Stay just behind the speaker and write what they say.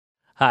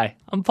Hi,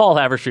 I'm Paul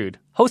Havershood,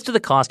 host of The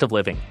Cost of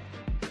Living.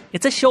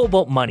 It's a show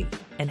about money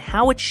and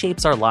how it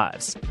shapes our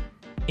lives.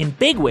 In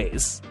big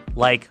ways,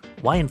 like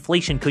why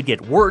inflation could get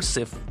worse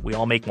if we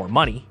all make more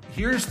money.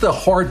 Here's the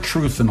hard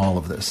truth in all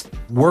of this.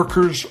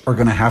 Workers are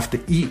going to have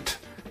to eat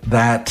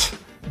that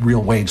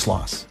real wage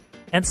loss.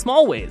 And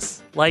small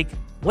ways, like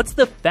what's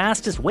the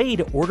fastest way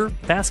to order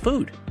fast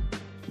food?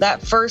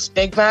 That first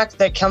Big Mac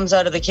that comes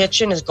out of the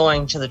kitchen is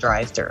going to the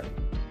drive-thru.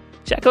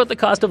 Check out The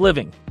Cost of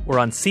Living. We're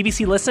on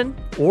CBC Listen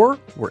or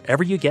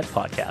wherever you get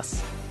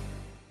podcasts.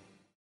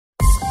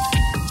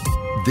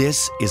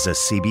 This is a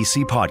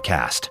CBC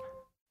podcast.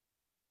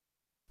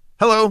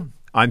 Hello,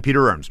 I'm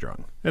Peter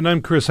Armstrong. And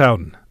I'm Chris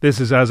Howden.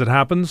 This is As It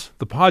Happens,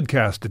 the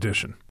podcast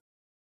edition.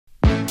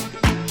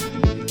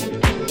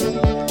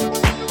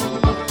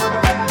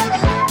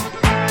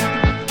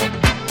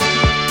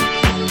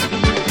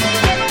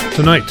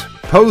 Tonight,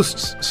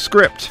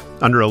 Postscript.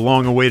 Under a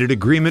long-awaited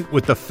agreement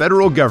with the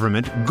federal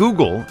government,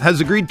 Google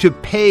has agreed to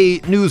pay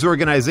news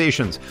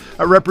organizations.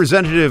 A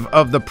representative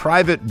of the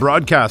private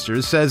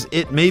broadcasters says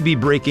it may be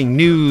breaking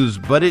news,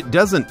 but it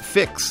doesn't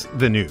fix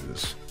the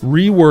news.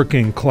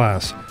 reworking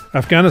class.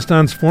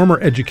 Afghanistan's former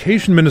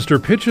education minister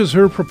pitches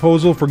her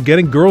proposal for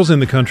getting girls in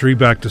the country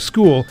back to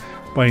school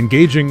by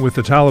engaging with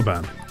the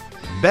Taliban.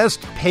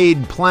 Best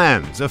paid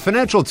plans. A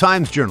Financial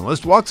Times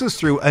journalist walks us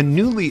through a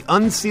newly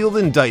unsealed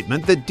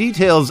indictment that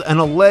details an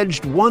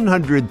alleged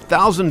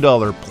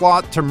 $100,000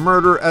 plot to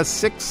murder a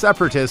Sikh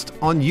separatist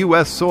on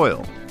U.S.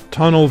 soil.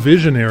 Tunnel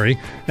visionary,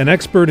 an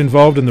expert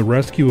involved in the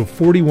rescue of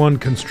 41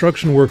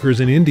 construction workers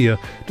in India,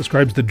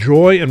 describes the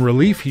joy and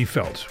relief he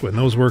felt when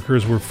those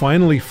workers were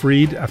finally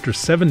freed after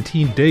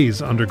 17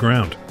 days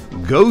underground.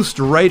 Ghost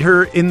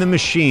writer in the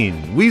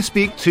machine. We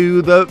speak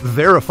to the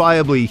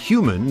verifiably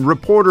human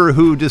reporter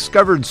who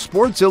discovered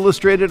Sports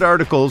Illustrated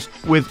articles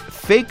with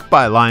fake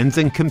bylines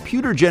and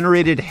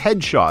computer-generated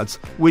headshots,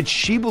 which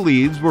she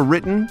believes were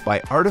written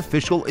by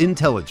artificial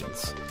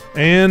intelligence.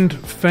 And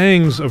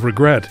fangs of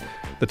regret.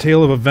 The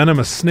tale of a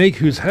venomous snake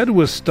whose head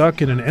was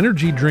stuck in an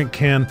energy drink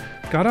can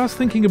got us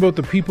thinking about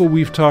the people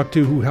we've talked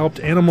to who helped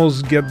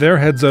animals get their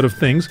heads out of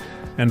things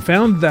and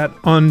found that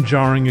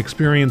unjarring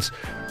experience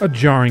a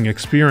jarring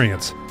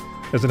experience.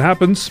 As it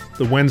happens,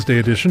 the Wednesday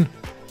edition,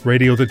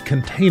 radio that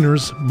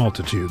containers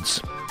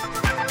multitudes.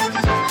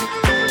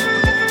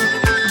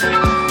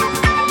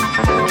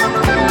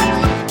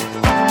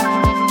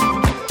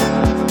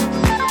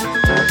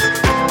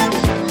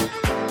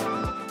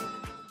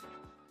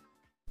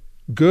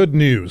 Good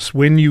news.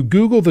 When you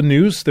Google the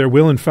news, there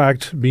will in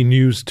fact be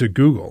news to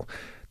Google.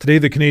 Today,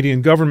 the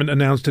Canadian government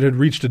announced it had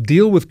reached a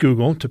deal with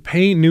Google to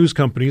pay news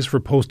companies for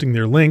posting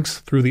their links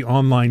through the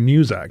Online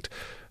News Act.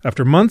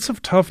 After months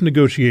of tough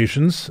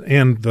negotiations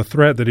and the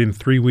threat that in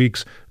 3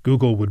 weeks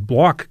Google would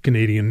block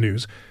Canadian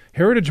news,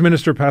 Heritage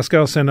Minister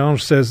Pascal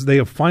Saint-Onge says they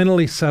have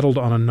finally settled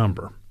on a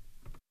number.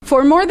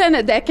 For more than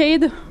a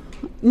decade,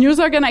 news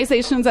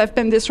organizations have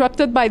been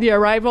disrupted by the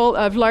arrival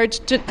of large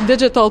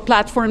digital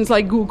platforms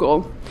like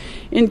Google.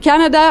 In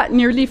Canada,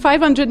 nearly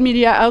 500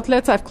 media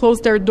outlets have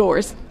closed their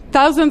doors.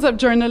 Thousands of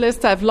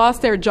journalists have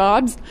lost their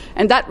jobs,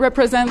 and that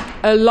represents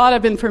a lot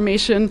of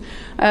information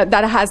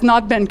that has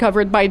not been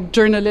covered by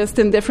journalists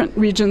in different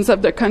regions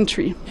of the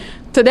country.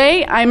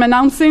 Today, I'm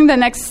announcing the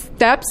next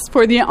steps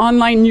for the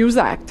Online News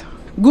Act.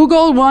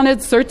 Google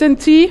wanted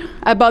certainty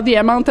about the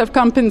amount of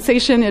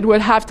compensation it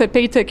would have to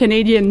pay to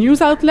Canadian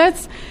news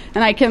outlets,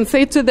 and I can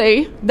say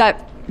today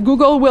that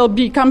Google will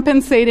be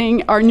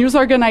compensating our news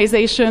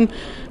organization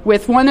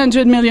with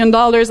 $100 million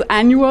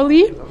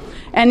annually,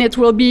 and it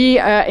will be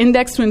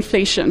indexed to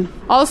inflation.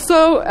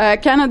 Also,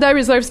 Canada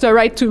reserves the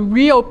right to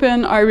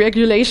reopen our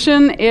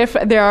regulation if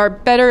there are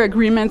better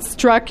agreements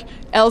struck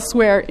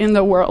elsewhere in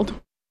the world.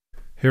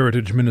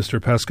 Heritage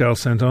Minister Pascal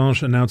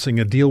Saint-Onge announcing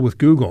a deal with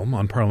Google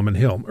on Parliament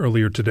Hill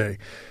earlier today.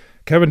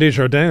 Kevin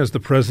Desjardins is the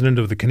president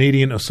of the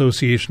Canadian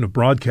Association of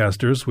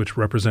Broadcasters, which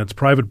represents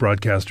private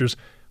broadcasters.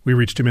 We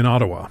reached him in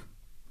Ottawa.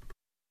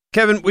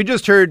 Kevin, we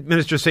just heard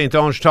Minister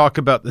Saint-Onge talk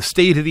about the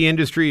state of the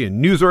industry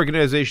and news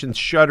organizations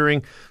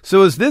shuttering.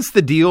 So is this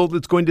the deal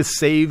that's going to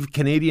save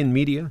Canadian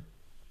media?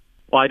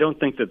 Well, I don't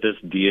think that this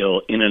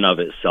deal in and of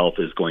itself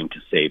is going to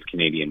save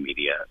Canadian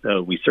media.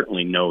 We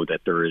certainly know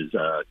that there is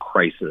a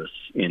crisis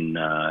in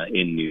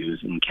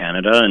news in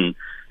Canada,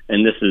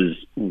 and this is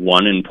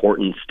one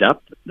important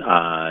step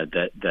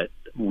that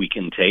we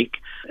can take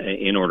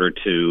in order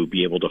to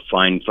be able to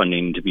find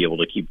funding to be able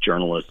to keep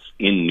journalists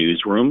in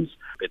newsrooms.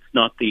 It's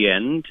not the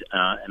end,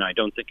 and I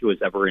don't think it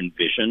was ever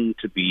envisioned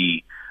to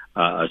be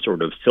a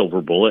sort of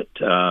silver bullet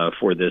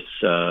for this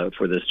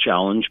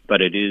challenge.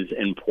 But it is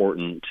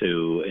important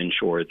to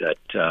ensure that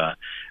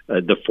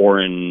the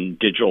foreign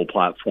digital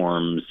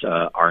platforms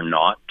are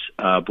not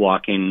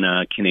blocking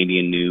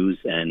Canadian news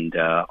and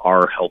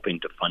are helping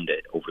to fund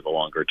it over the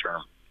longer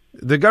term.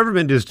 The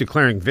government is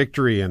declaring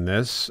victory in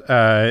this,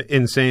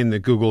 in saying that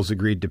Google's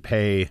agreed to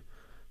pay,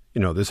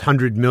 this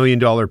 $100 million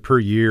per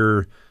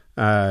year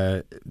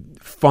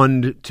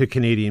fund to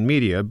Canadian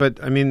media. But,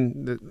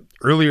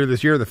 earlier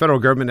this year, the federal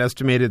government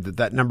estimated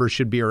that number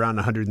should be around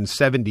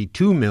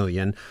 172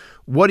 million.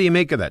 What do you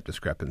make of that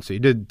discrepancy?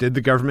 Did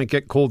the government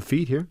get cold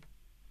feet here?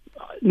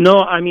 No,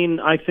 I mean,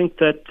 I think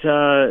that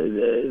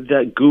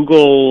that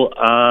Google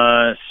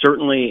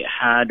certainly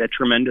had a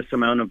tremendous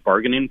amount of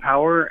bargaining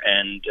power,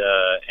 and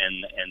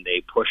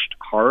they pushed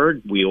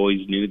hard. We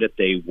always knew that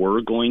they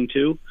were going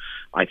to.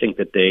 I think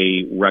that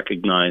they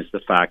recognize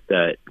the fact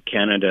that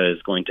Canada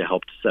is going to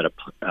help to set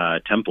a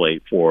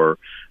template for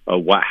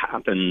what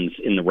happens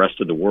in the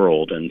rest of the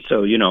world. And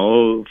so,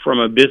 from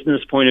a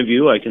business point of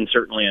view, I can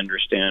certainly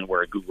understand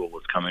where Google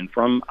was coming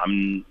from.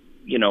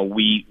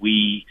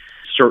 We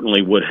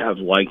certainly would have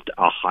liked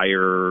a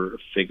higher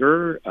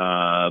figure,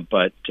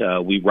 but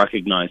we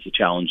recognize the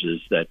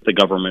challenges that the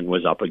government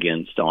was up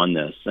against on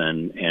this,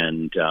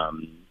 and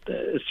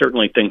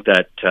certainly think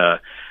that the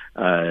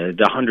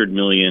 100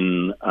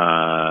 million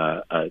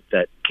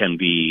that can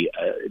be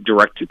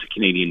directed to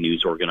Canadian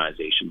news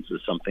organizations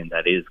is something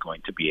that is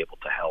going to be able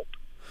to help.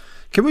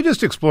 Can we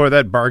just explore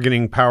that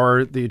bargaining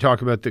power that you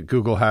talk about that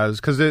Google has?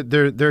 Because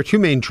there are two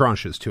main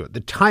tranches to it.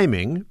 The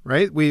timing,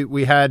 right?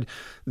 We had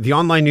the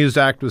Online News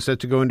Act was set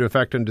to go into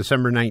effect on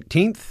December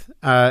 19th,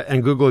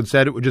 and Google had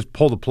said it would just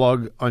pull the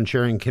plug on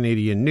sharing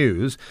Canadian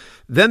news.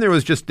 Then there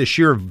was just the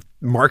sheer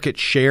market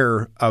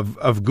share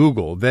of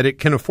Google that it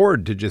can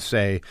afford to just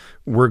say,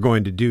 we're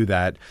going to do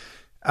that.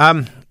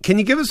 Can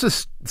you give us a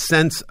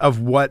sense of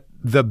what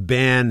the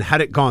ban, had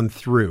it gone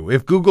through,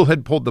 if Google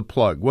had pulled the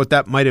plug, what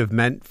that might have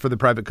meant for the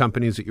private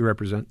companies that you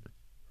represent?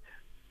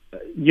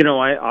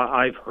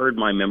 I've heard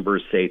my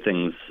members say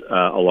things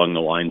along the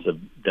lines of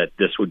that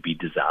this would be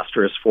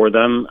disastrous for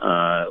them.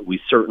 We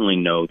certainly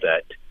know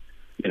that,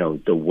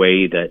 the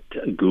way that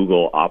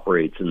Google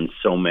operates in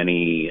so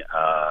many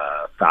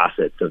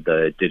facets of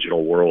the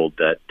digital world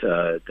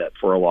that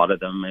for a lot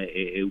of them,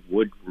 it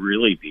would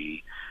really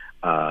be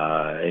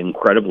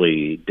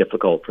incredibly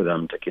difficult for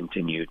them to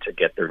continue to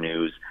get their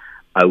news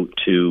out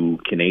to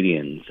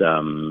Canadians.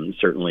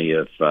 Certainly,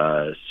 if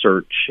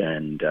search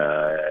and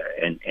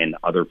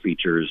other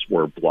features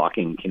were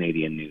blocking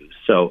Canadian news,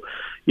 so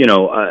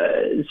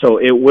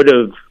it would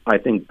have, I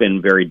think,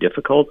 been very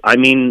difficult. I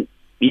mean,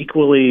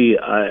 equally,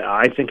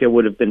 I think it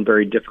would have been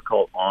very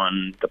difficult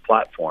on the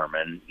platform,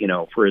 and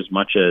for as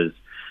much as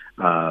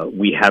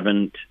we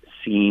haven't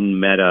seen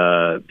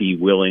Meta be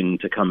willing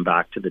to come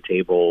back to the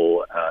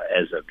table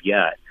as of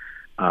yet.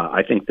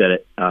 I think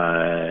that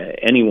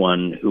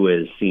anyone who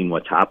has seen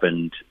what's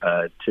happened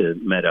to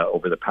Meta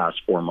over the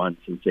past 4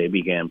 months since they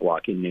began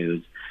blocking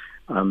news,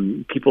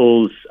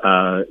 people's,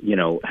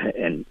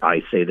 and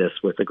I say this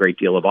with a great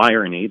deal of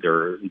irony,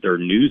 their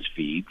news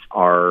feeds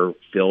are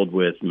filled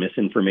with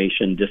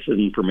misinformation,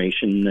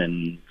 disinformation,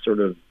 and sort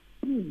of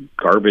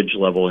garbage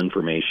level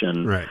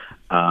information, right?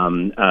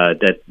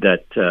 That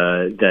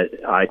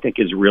I think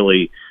is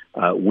really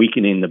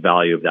weakening the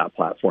value of that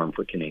platform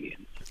for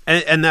Canadians.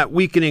 And that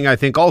weakening, I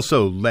think,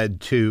 also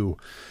led to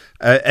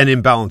an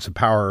imbalance of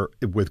power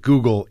with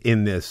Google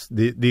in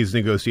these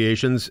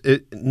negotiations.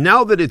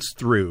 Now that it's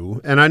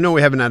through, and I know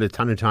we haven't had a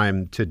ton of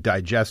time to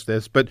digest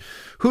this, but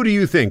who do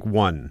you think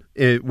won?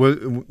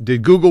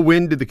 Did Google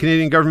win? Did the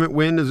Canadian government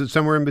win? Is it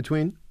somewhere in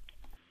between?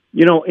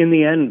 In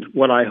the end,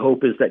 what I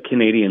hope is that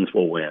Canadians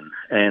will win.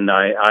 And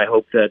I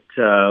hope that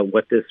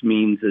what this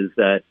means is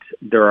that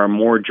there are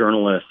more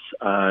journalists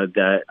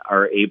that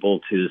are able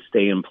to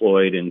stay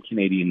employed in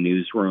Canadian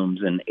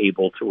newsrooms and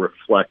able to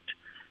reflect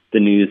the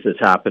news that's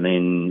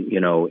happening,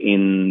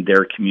 in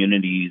their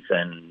communities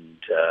and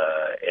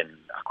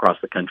across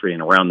the country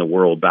and around the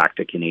world back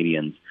to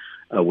Canadians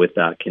with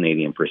that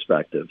Canadian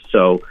perspective.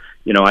 So,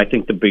 I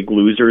think the big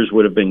losers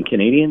would have been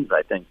Canadians.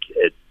 I think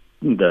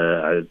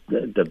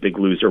the big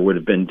loser would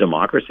have been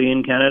democracy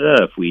in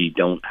Canada if we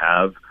don't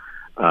have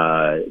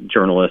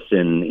journalists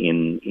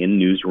in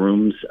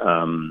newsrooms,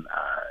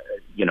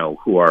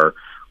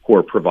 who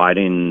are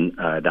providing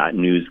that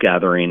news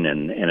gathering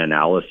and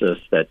analysis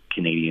that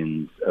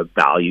Canadians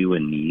value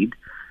and need,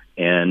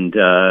 and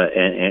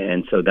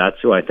so that's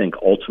who I think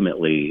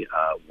ultimately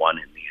won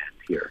in the end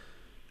here.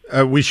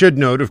 We should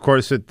note, of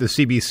course, that the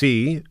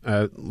CBC,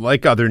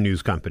 like other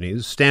news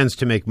companies, stands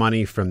to make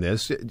money from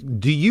this.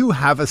 Do you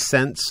have a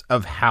sense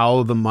of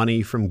how the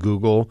money from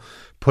Google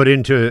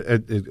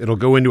it'll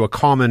go into a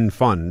common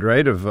fund,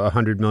 right, of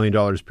 $100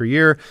 million per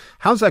year?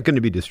 How's that going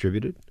to be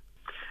distributed?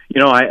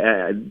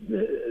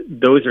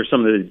 Those are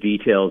some of the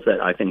details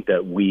that I think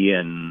that we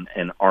and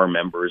our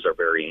members are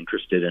very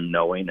interested in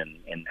knowing,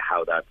 and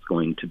how that's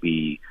going to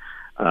be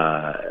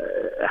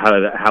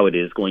how it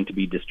is going to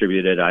be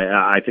distributed.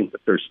 I think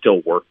that there's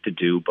still work to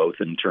do, both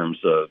in terms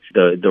of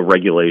the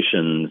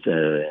regulations,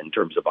 in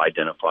terms of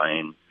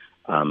identifying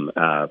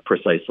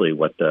precisely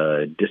what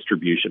the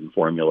distribution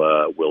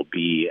formula will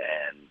be,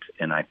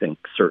 and I think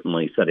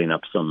certainly setting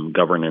up some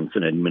governance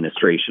and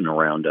administration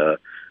around a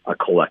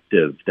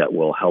collective that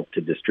will help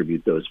to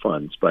distribute those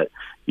funds. But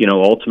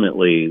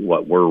ultimately,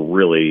 what we're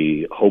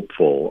really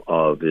hopeful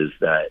of is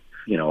that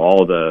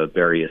all the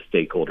various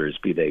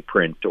stakeholders, be they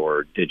print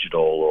or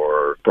digital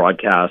or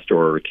broadcast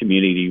or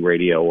community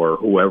radio or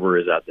whoever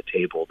is at the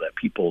table, that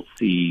people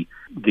see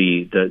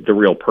the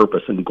real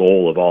purpose and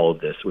goal of all of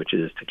this, which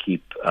is to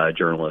keep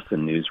journalists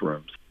in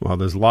newsrooms. Well,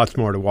 there's lots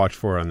more to watch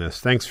for on this.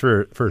 Thanks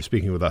for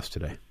speaking with us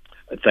today.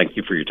 Thank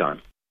you for your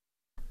time.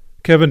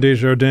 Kevin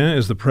Desjardins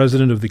is the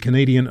president of the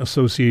Canadian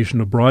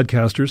Association of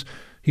Broadcasters.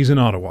 He's in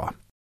Ottawa.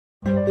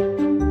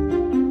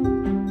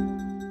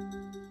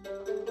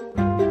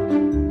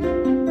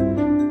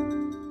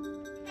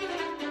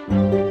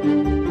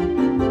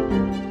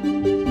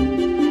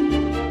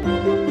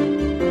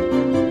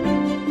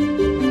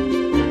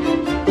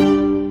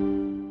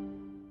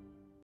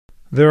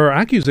 There are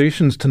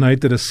accusations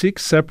tonight that a Sikh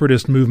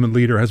separatist movement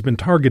leader has been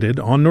targeted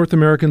on North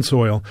American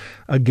soil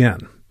again.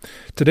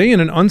 Today,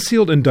 in an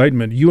unsealed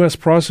indictment, U.S.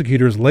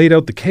 prosecutors laid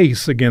out the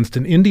case against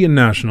an Indian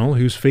national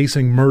who's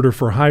facing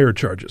murder-for-hire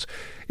charges.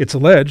 It's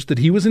alleged that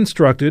he was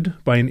instructed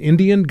by an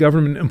Indian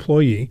government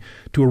employee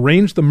to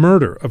arrange the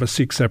murder of a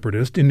Sikh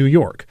separatist in New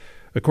York.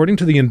 According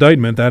to the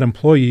indictment, that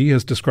employee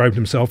has described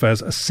himself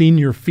as a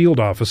senior field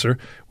officer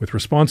with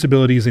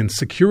responsibilities in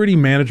security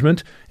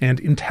management and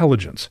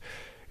intelligence.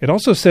 It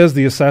also says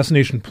the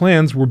assassination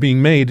plans were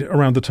being made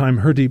around the time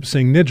Hardeep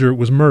Singh Nijjar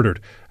was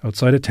murdered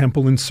outside a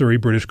temple in Surrey,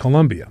 British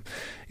Columbia.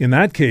 In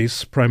that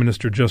case, Prime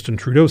Minister Justin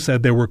Trudeau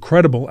said there were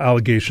credible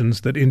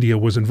allegations that India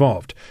was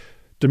involved.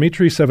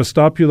 Dimitri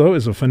Sevastopoulos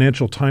is a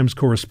Financial Times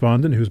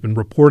correspondent who's been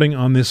reporting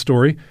on this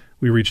story.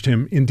 We reached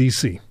him in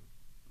D.C.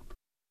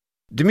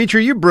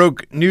 Dimitri, you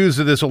broke news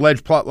of this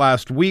alleged plot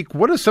last week.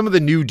 What are some of the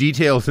new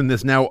details in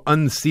this now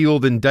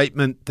unsealed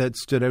indictment that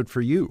stood out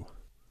for you?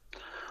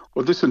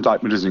 Well, this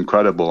indictment is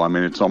incredible. I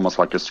mean, it's almost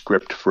like a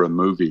script for a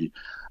movie.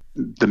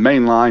 The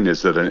main line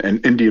is that an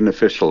Indian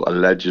official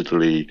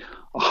allegedly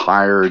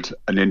hired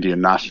an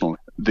Indian national.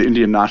 The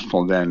Indian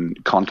national then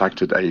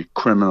contacted a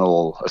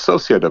criminal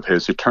associate of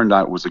his who turned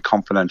out was a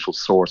confidential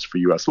source for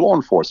U.S. law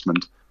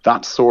enforcement.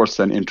 That source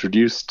then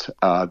introduced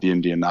the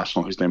Indian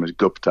national, whose name is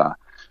Gupta,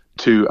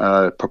 to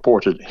a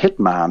purported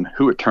hitman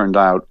who it turned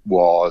out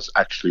was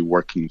actually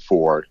working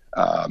for,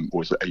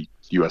 was a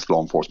U.S.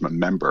 law enforcement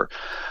member.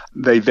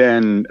 They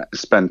then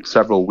spent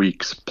several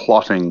weeks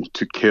plotting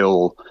to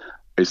kill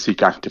a Sikh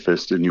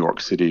activist in New York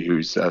City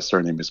whose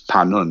surname is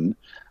Panun.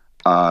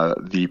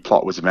 The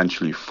plot was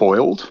eventually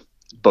foiled,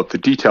 but the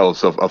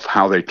details of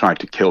how they tried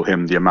to kill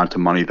him, the amount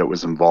of money that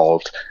was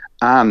involved,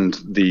 and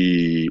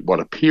what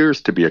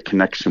appears to be a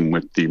connection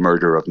with the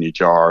murder of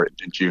Nijjar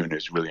in June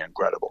is really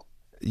incredible.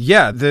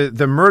 Yeah,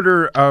 the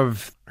murder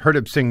of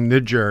Hardeep Singh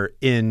Nijjar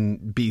in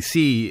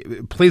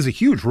BC plays a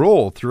huge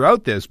role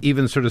throughout this,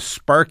 even sort of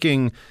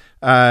sparking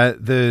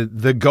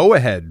the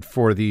go-ahead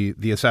for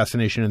the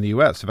assassination in the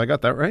U.S. Have I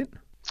got that right?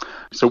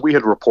 So we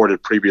had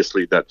reported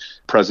previously that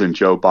President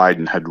Joe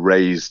Biden had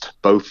raised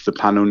both the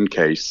Panun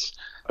case,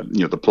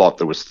 the plot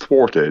that was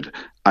thwarted,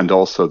 and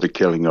also the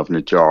killing of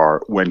Nijjar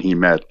when he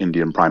met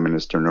Indian Prime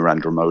Minister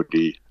Narendra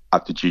Modi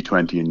at the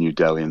G20 in New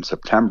Delhi in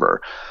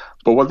September.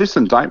 But what this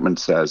indictment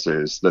says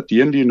is that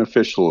the Indian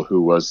official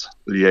who was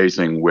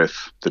liaising with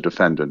the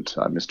defendant,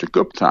 Mr.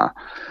 Gupta,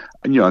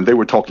 and they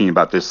were talking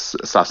about this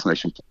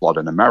assassination plot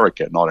in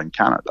America, not in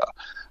Canada.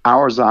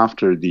 Hours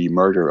after the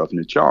murder of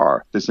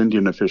Nijjar, this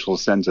Indian official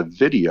sends a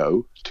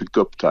video to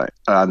Gupta,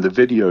 and the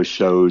video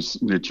shows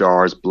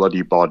Nijjar's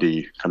bloody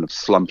body kind of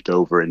slumped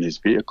over in his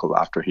vehicle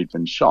after he'd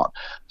been shot.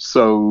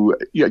 So,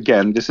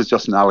 again, this is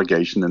just an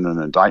allegation in an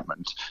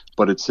indictment,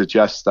 but it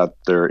suggests that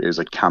there is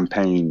a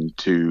campaign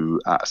to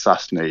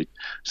assassinate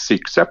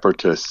Sikh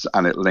separatists,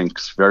 and it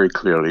links very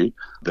clearly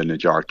the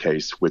Nijjar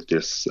case with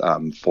this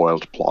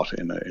foiled plot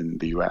in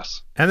the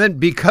U.S. And then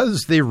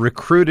because they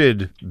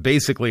recruited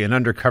basically an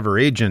undercover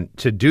agent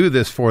to do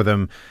this for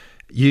them,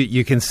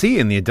 you can see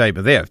in the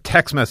indictment, they have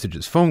text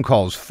messages, phone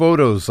calls,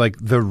 photos, like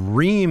the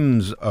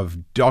reams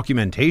of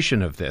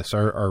documentation of this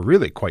are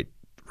really quite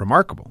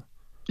remarkable.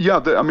 Yeah,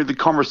 the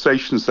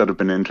conversations that have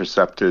been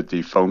intercepted,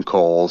 the phone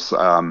calls,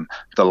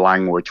 the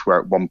language where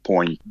at one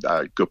point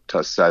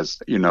Gupta says,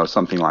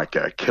 something like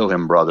kill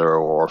him, brother,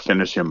 or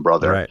finish him,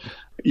 brother. Right.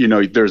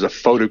 There's a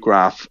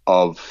photograph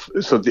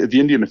so the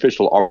Indian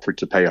official offered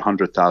to pay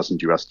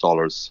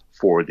 $100,000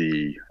 for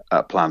the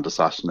planned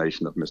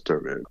assassination of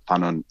Mr.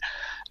 Panun.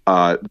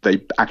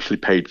 They actually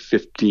paid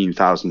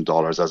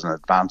 $15,000 as an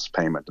advance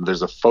payment. And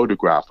there's a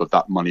photograph of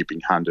that money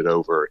being handed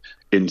over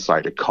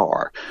inside a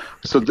car.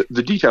 So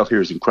the detail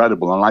here is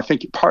incredible. And I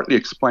think it partly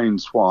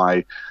explains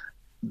why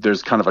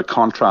there's kind of a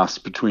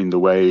contrast between the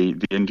way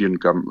the Indian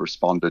government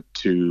responded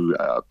to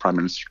Prime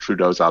Minister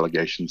Trudeau's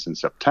allegations in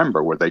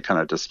September, where they kind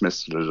of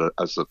dismissed it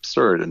as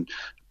absurd and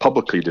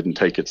publicly didn't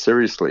take it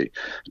seriously,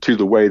 to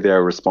the way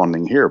they're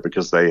responding here,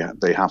 because they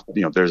have,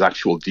 there's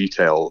actual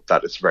detail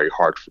that it's very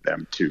hard for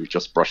them to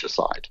just brush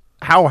aside.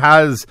 How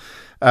has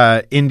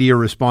India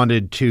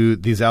responded to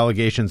these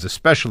allegations,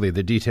 especially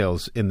the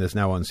details in this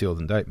now unsealed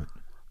indictment?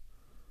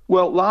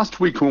 Well, last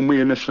week when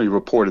we initially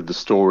reported the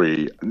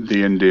story,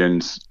 the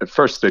Indians, at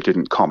first they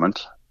didn't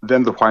comment.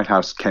 Then the White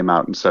House came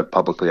out and said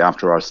publicly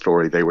after our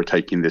story they were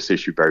taking this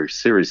issue very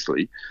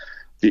seriously.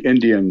 The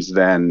Indians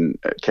then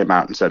came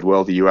out and said,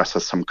 well, the U.S.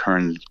 has some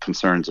current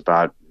concerns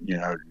about,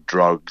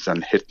 drugs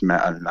and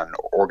hitmen and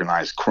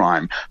organized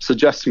crime,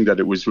 suggesting that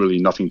it was really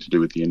nothing to do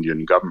with the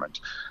Indian government.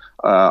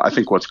 I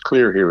think what's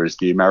clear here is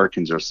the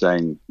Americans are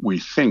saying, we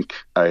think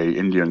an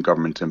Indian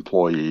government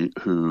employee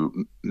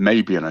who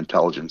may be an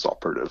intelligence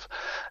operative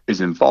is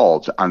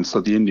involved. And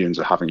so the Indians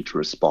are having to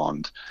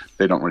respond.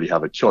 They don't really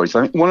have a choice.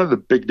 I think one of the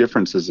big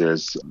differences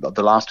is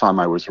the last time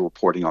I was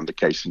reporting on the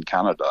case in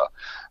Canada,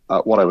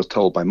 what I was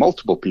told by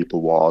multiple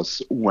people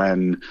was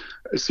when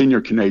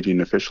senior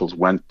Canadian officials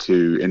went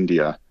to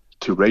India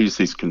to raise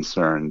these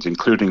concerns,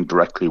 including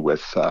directly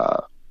with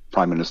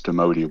Prime Minister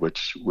Modi,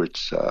 which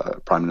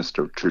Prime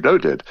Minister Trudeau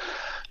did,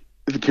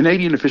 the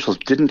Canadian officials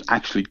didn't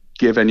actually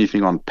give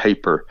anything on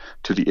paper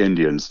to the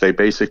Indians. They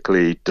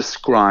basically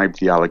described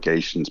the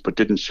allegations, but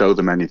didn't show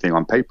them anything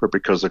on paper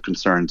because of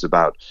concerns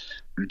about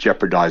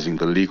jeopardizing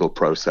the legal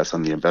process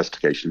and the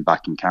investigation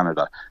back in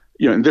Canada.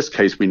 In this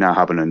case, we now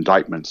have an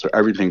indictment, so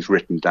everything's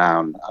written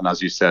down. And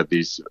as you said,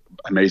 these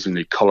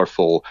amazingly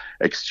colorful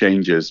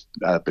exchanges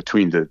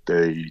between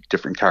the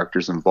different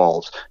characters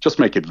involved just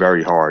make it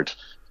very hard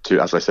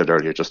to, as I said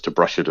earlier, just to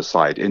brush it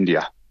aside.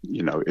 India,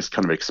 is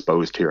kind of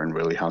exposed here and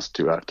really has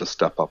to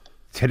step up.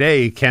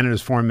 Today,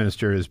 Canada's foreign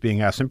minister is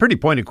being asked some pretty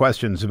pointed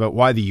questions about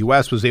why the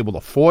U.S. was able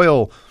to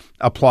foil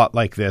a plot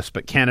like this,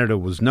 but Canada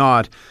was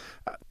not.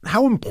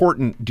 How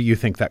important do you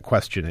think that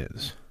question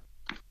is?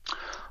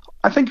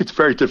 I think it's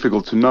very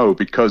difficult to know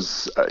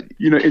because,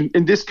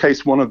 in this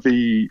case, one of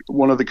the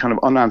kind of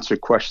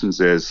unanswered questions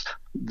is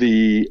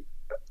the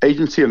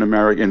agency in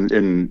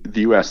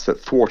the US that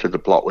thwarted the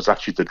plot was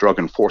actually the Drug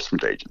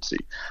Enforcement Agency.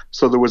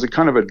 So there was a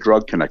kind of a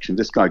drug connection.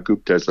 This guy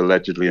Gupta is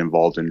allegedly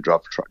involved in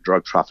drug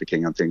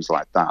trafficking and things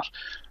like that.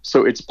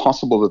 So it's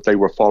possible that they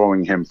were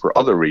following him for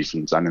other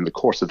reasons. And in the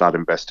course of that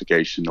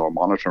investigation or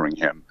monitoring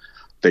him,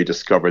 they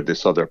discovered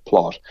this other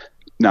plot.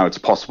 Now, it's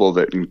possible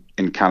that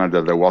in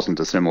Canada there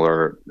wasn't a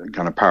similar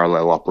kind of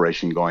parallel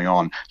operation going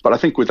on. But I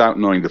think without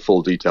knowing the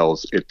full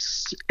details,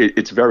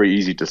 it's very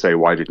easy to say,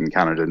 why didn't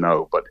Canada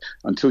know? But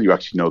until you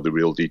actually know the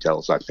real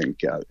details, I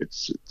think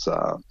it's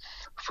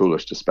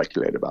foolish to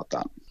speculate about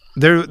that.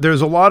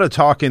 There's a lot of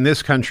talk in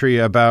this country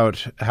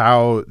about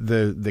how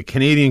the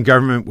Canadian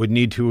government would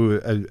need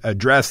to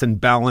address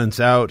and balance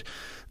out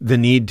the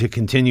need to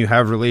continue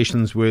have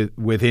relations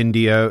with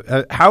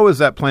India. How is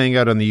that playing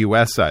out on the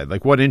U.S. side?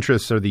 Like, what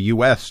interests are the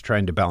U.S.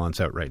 trying to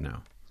balance out right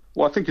now?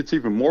 Well, I think it's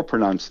even more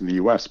pronounced in the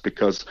U.S.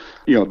 because,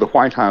 the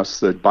White House,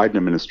 the Biden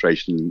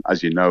administration,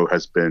 as you know,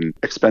 has been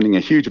expending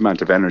a huge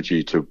amount of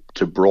energy to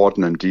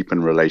broaden and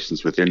deepen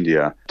relations with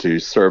India to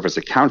serve as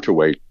a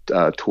counterweight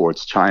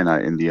towards China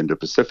in the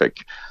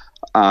Indo-Pacific.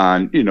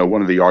 And,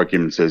 one of the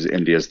arguments is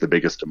India is the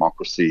biggest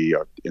democracy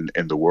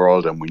in the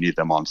world and we need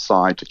them on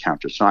side to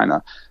counter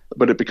China.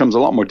 But it becomes a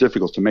lot more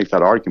difficult to make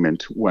that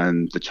argument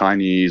when the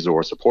Chinese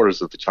or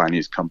supporters of the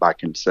Chinese come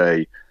back and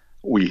say,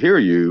 we hear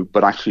you,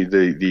 but actually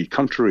the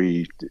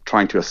country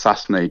trying to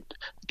assassinate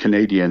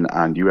Canadian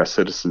and U.S.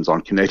 citizens on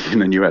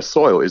Canadian and U.S.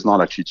 soil is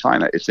not actually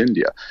China, it's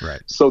India.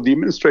 Right. So the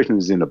administration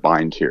is in a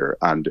bind here.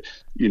 And,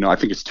 I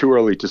think it's too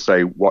early to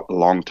say what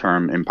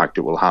long-term impact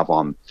it will have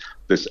on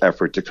this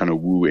effort to kind of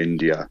woo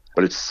India.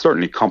 But it's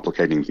certainly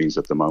complicating things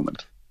at the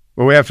moment.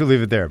 Well, we have to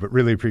leave it there, but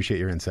really appreciate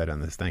your insight on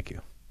this. Thank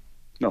you.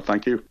 No,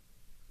 thank you.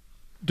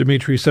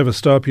 Dmitry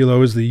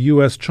Sevastopoulos is the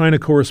U.S.-China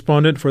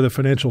correspondent for the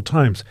Financial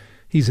Times.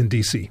 He's in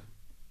D.C.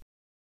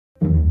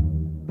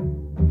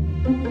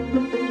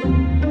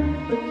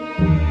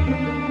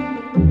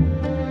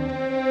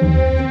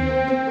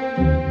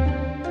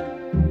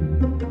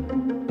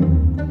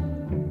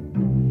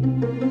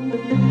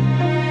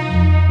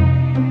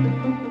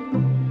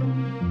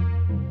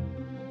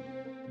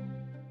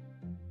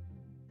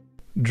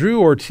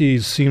 Drew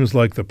Ortiz seems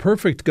like the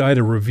perfect guy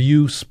to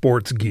review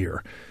sports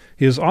gear.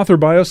 His author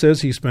bio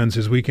says he spends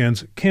his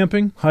weekends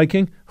camping,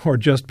 hiking, or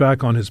just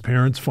back on his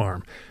parents'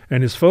 farm.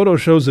 And his photo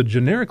shows a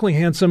generically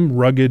handsome,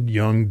 rugged,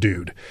 young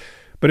dude.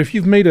 But if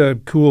you've made a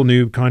cool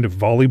new kind of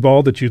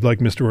volleyball that you'd like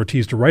Mr.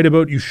 Ortiz to write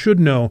about, you should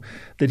know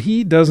that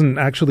he doesn't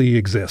actually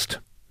exist.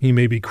 He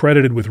may be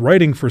credited with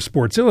writing for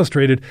Sports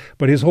Illustrated,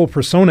 but his whole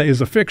persona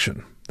is a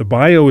fiction. The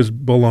bio is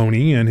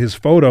baloney, and his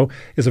photo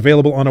is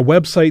available on a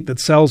website that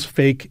sells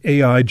fake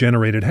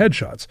AI-generated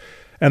headshots.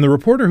 And the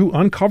reporter who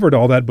uncovered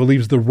all that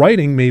believes the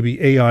writing may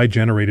be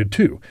AI-generated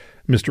too.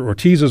 Mr.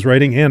 Ortiz's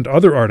writing and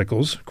other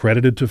articles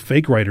credited to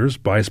fake writers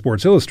by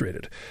Sports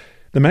Illustrated.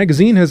 The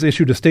magazine has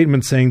issued a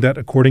statement saying that,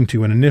 according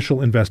to an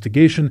initial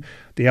investigation,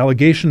 the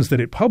allegations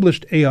that it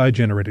published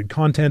AI-generated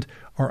content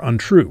are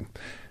untrue.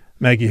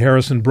 Maggie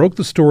Harrison broke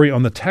the story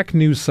on the tech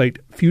news site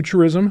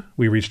Futurism.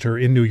 We reached her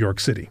in New York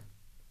City.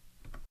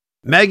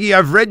 Maggie,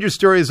 I've read your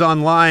stories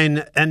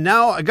online, and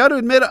now I got to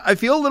admit, I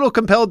feel a little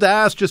compelled to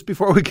ask just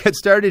before we get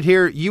started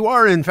here. You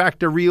are, in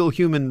fact, a real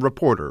human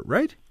reporter,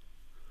 right?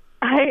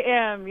 I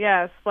am,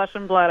 yes. Flesh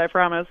and blood, I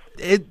promise.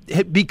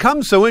 It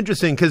becomes so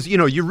interesting because,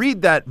 you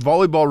read that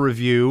volleyball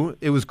review.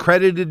 It was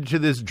credited to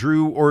this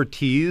Drew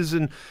Ortiz.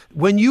 And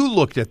when you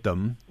looked at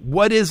them,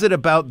 what is it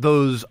about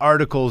those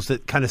articles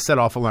that kind of set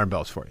off alarm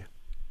bells for you?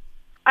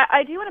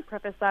 I do want to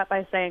preface that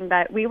by saying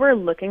that we were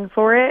looking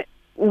for it.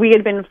 We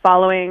had been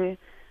following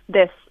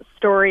this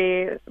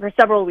story for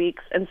several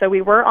weeks, and so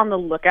we were on the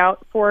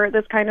lookout for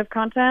this kind of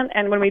content.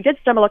 And when we did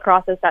stumble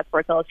across this at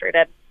Sports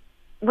Illustrated,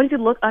 once you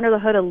look under the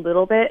hood a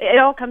little bit, it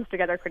all comes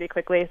together pretty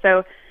quickly.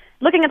 So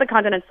looking at the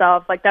content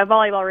itself, like that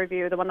volleyball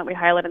review, the one that we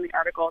highlight in the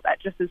article,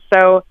 that just is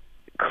so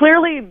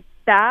clearly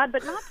bad,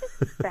 but not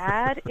just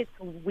bad, it's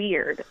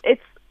weird.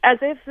 It's as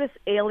if this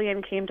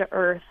alien came to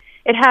Earth.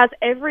 It has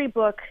every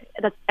book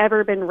that's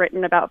ever been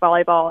written about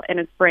volleyball in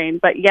its brain,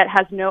 but yet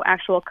has no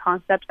actual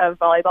concept of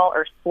volleyball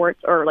or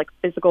sports or like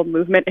physical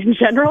movement in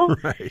general.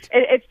 Right.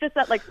 It's just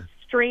that like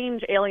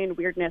strange alien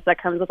weirdness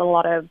that comes with a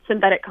lot of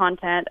synthetic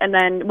content. And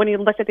then when you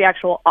looked at the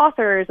actual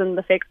authors and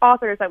the fake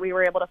authors that we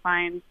were able to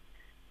find,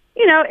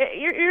 you know,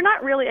 you're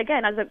not really,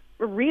 again, as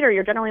a reader,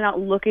 you're generally not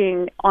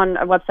looking on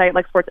a website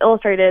like Sports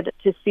Illustrated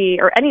to see,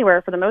 or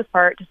anywhere for the most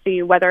part, to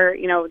see whether,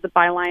 you know, the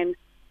byline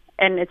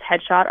and its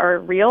headshot are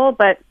real.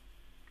 But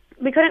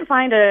we couldn't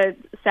find a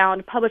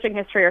sound publishing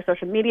history or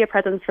social media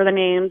presence for the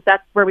names.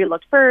 That's where we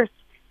looked first.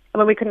 And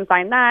when we couldn't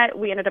find that,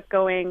 we ended up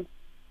going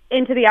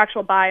into the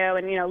actual bio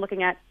and, you know,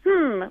 looking at,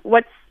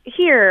 what's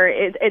here?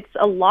 It's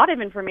a lot of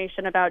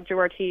information about Joe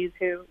Ortiz,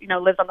 who, you know,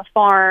 lives on the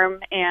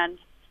farm and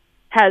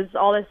has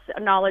all this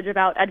knowledge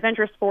about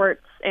adventure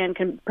sports and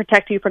can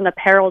protect you from the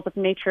perils of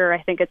nature,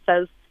 I think it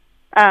says,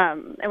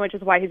 and which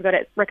is why he's good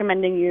at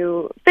recommending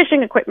you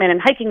fishing equipment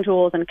and hiking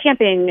tools and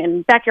camping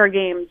and backyard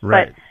games.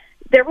 Right. But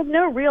there was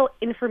no real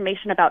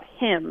information about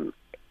him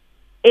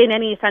in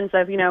any sense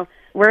of, you know,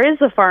 where is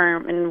the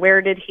farm and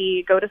where did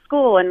he go to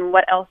school and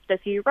what else does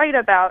he write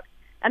about?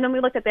 And then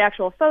we looked at the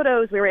actual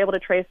photos. We were able to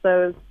trace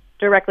those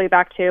directly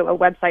back to a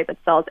website that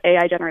sells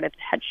AI-generated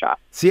headshots.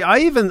 See,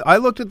 I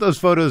looked at those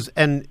photos,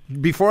 and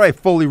before I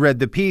fully read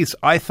the piece,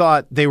 I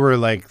thought they were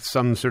like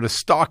some sort of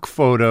stock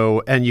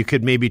photo, and you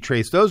could maybe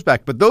trace those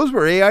back. But those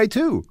were AI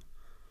too.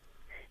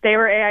 They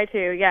were AI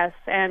too, yes.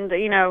 And,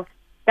 you know,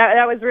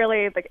 that was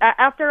really, like,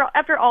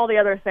 after all the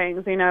other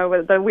things, you know,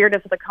 with the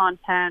weirdness of the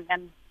content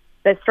and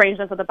the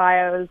strangeness of the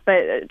bios,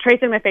 but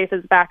tracing the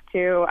faces back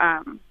to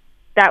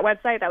that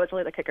website, that was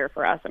really the kicker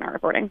for us in our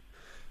reporting.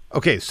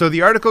 Okay, so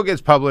the article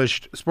gets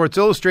published. Sports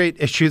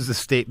Illustrated issues a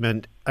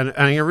statement, and I'm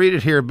going to read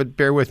it here, but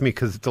bear with me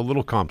because it's a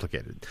little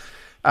complicated.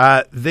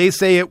 They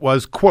say it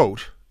was,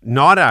 quote,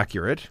 not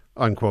accurate,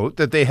 unquote,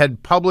 that they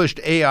had published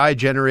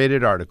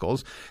AI-generated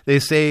articles. They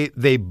say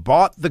they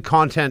bought the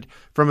content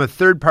from a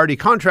third-party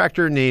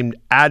contractor named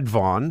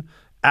Advon.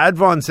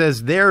 Advon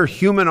says their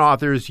human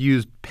authors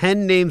used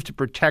pen names to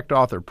protect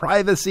author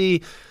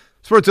privacy.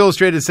 Sports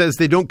Illustrated says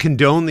they don't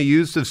condone the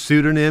use of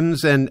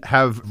pseudonyms and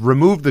have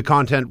removed the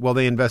content while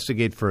they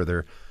investigate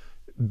further.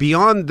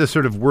 Beyond the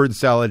sort of word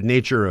salad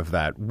nature of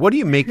that, what do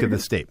you make of the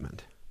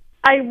statement?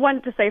 I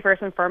want to say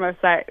first and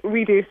foremost that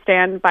we do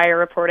stand by a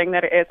reporting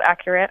that it is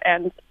accurate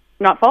and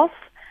not false.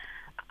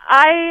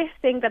 I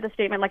think that the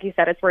statement, like you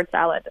said, it's word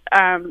salad.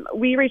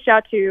 We reached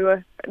out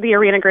to the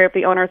Arena Group,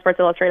 the owner of Sports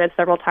Illustrated,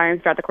 several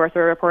times throughout the course of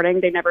the reporting.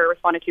 They never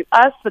responded to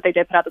us, but they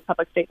did put out this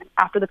public statement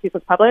after the piece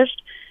was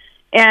published.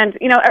 And,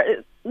 you know,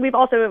 we've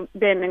also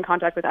been in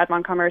contact with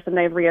Advon Commerce, and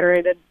they've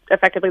reiterated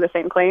effectively the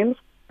same claims.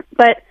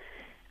 But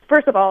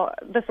first of all,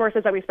 the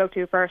sources that we spoke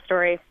to for our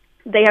story,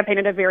 they have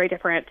painted a very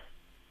different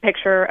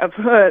picture of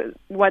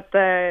what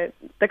the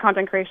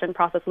content creation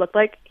process looked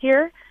like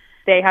here.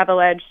 They have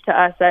alleged to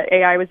us that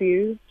AI was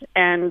used,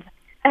 and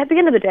at the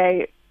end of the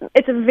day,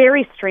 it's a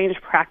very strange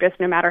practice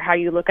no matter how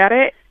you look at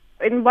it.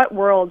 In what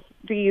world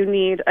do you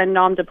need a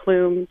nom de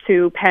plume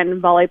to pen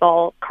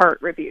volleyball cart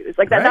reviews?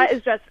 Like that, right? That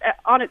is just,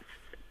 on its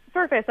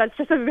surface, that's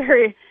just a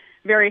very,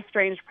 very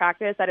strange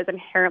practice that is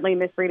inherently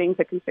misleading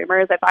to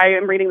consumers. If I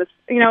am reading this,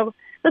 you know,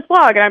 this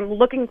blog,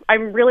 and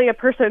I'm really a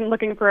person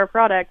looking for a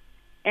product,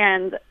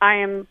 and I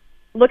am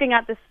looking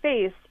at this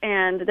space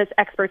and this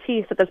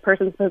expertise that this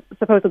person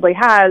supposedly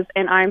has,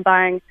 and I'm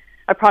buying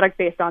a product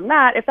based on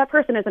that. If that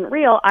person isn't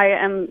real, I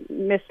am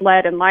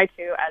misled and lied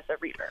to as a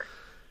reader.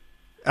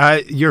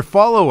 Your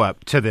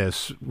follow-up to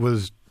this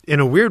was, in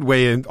a weird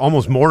way,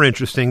 almost more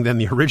interesting than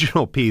the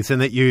original piece, in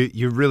that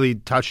you really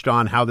touched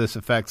on how this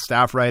affects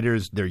staff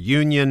writers, their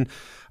union.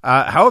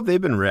 How have they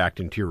been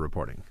reacting to your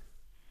reporting?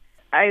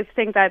 I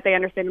think that they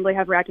understandably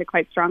have reacted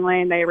quite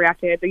strongly, and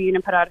the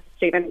union put out a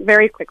statement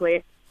very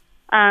quickly.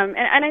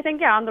 And I think,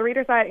 yeah, on the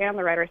reader side and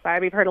the writer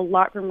side, we've heard a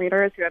lot from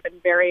readers who have been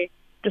very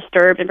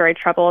disturbed and very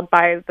troubled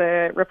by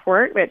the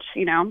report, which,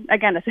 you know,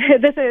 again,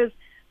 this is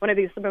one of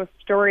these most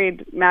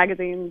storied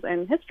magazines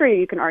in history,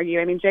 you can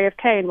argue. I mean,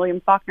 JFK and William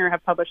Faulkner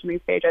have published in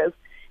these pages.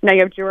 Now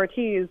you have Joe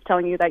Ortiz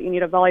telling you that you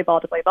need a volleyball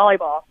to play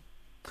volleyball.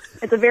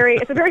 It's a very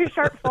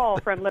sharp fall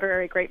from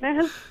literary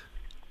greatness.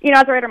 You know,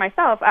 as a writer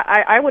myself,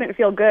 I wouldn't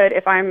feel good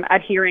if I'm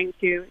adhering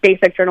to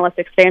basic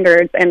journalistic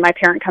standards and my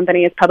parent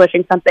company is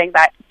publishing something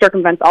that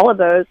circumvents all of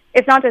those.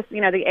 It's not just,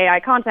 you know, the AI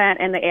content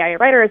and the AI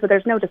writers, but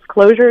there's no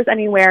disclosures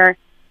anywhere.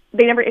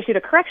 They never issued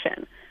a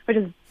correction, which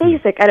is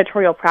basic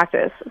editorial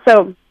practice.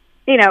 So,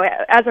 you know,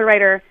 as a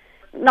writer,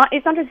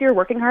 it's not just you're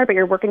working hard, but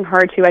you're working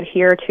hard to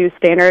adhere to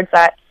standards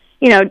that,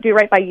 you know, do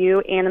right by you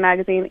and the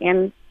magazine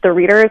and the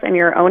readers and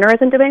your owner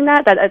isn't doing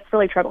that, it's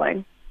really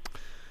troubling.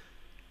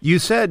 You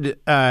said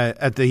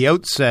at the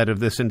outset of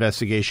this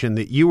investigation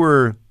that you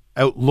were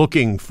out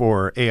looking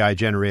for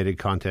AI-generated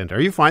content.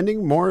 Are you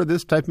finding more of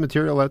this type of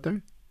material out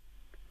there?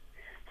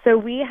 So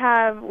we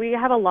have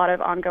a lot of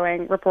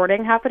ongoing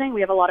reporting happening.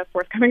 We have a lot of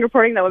forthcoming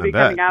reporting that will be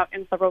coming out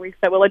in several weeks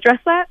that will address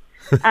that.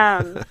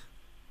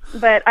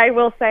 But I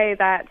will say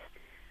that,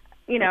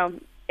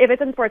 if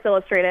it's in Sports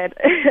Illustrated,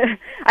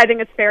 I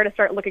think it's fair to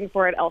start looking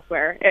for it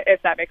elsewhere,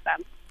 if that makes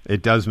sense.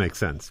 It does make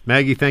sense.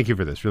 Maggie, thank you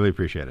for this. Really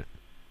appreciate it.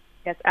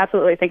 Yes,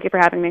 absolutely. Thank you for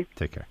having me.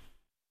 Take care.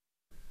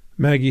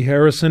 Maggie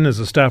Harrison is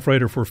a staff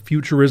writer for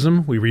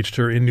Futurism. We reached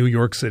her in New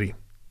York City.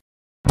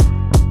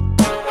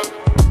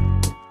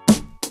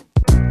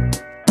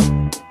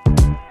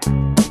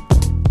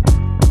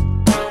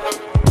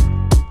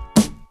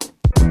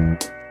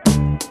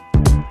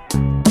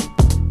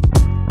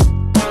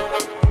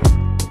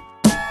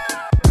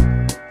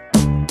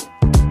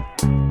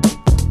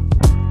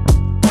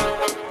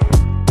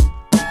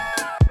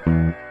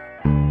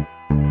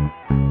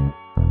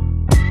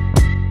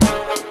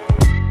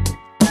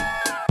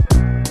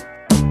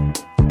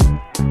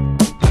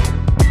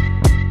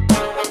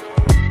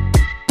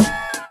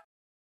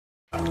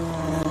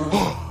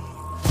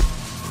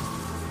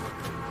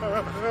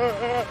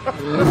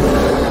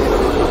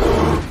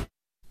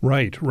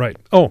 Right.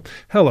 Oh,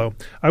 hello.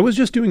 I was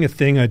just doing a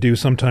thing I do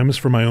sometimes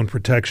for my own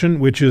protection,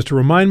 which is to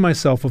remind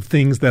myself of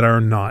things that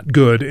are not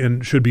good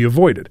and should be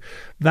avoided.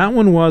 That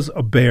one was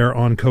a bear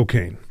on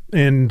cocaine.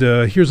 And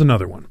here's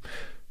another one.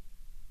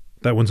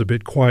 That one's a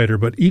bit quieter,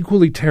 but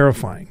equally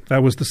terrifying.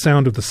 That was the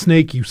sound of the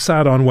snake you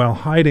sat on while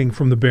hiding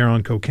from the bear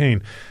on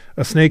cocaine.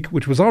 A snake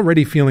which was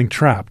already feeling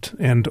trapped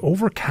and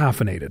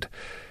over-caffeinated.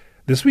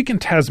 This week in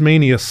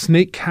Tasmania,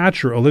 snake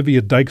catcher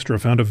Olivia Dykstra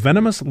found a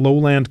venomous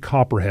lowland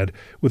copperhead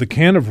with a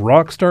can of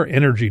Rockstar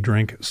energy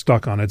drink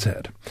stuck on its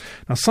head.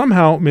 Now,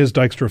 somehow, Ms.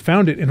 Dykstra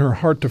found it in her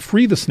heart to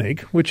free the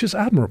snake, which is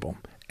admirable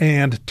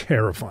and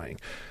terrifying.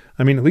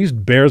 I mean, at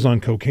least bears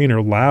on cocaine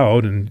are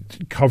loud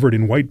and covered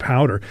in white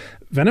powder.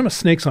 Venomous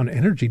snakes on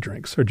energy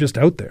drinks are just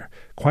out there,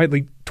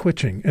 quietly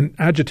twitching and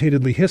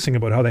agitatedly hissing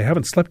about how they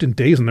haven't slept in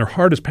days and their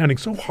heart is pounding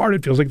so hard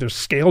it feels like their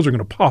scales are going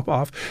to pop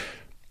off.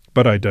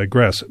 But I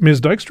digress.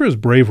 Ms. Dykstra's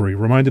bravery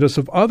reminded us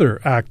of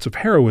other acts of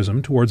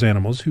heroism towards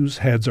animals whose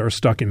heads are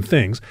stuck in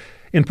things,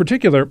 in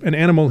particular, an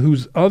animal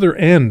whose other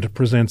end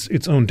presents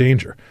its own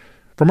danger.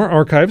 From our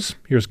archives,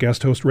 here's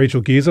guest host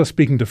Rachel Giza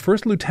speaking to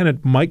First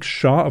Lieutenant Mike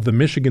Shaw of the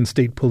Michigan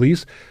State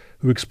Police,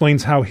 who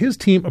explains how his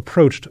team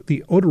approached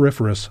the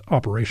odoriferous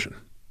operation.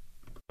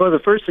 Well, the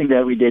first thing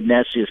that we did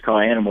naturally is call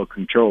animal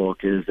control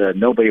because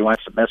nobody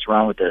wants to mess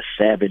around with a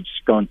savage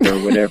skunk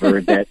or whatever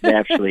that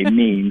actually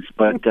means.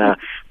 But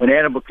when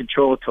animal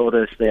control told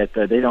us that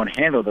they don't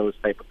handle those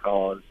type of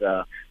calls,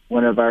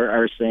 one of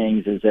our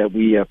sayings is that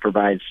we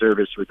provide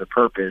service with a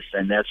purpose,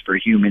 and that's for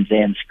humans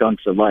and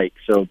skunks alike.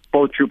 So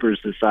both troopers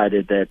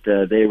decided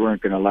that they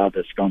weren't going to allow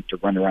the skunk to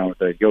run around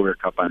with a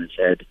yogurt cup on his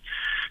head.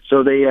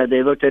 So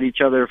they looked at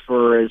each other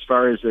for as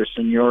far as their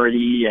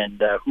seniority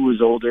and who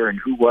was older and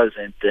who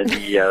wasn't. And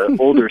the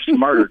older,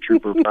 smarter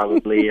trooper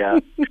probably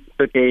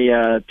took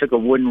a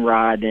wooden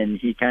rod and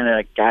he kind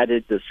of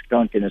guided the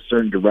skunk in a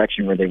certain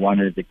direction where they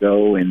wanted it to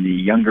go. And the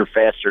younger,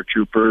 faster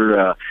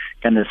trooper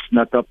kind of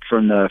snuck up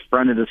from the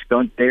front of the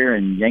skunk there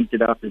and yanked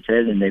it off his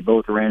head. And they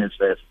both ran as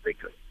fast as they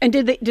could. And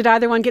did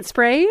either one get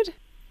sprayed?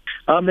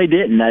 They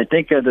didn't. I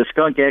think the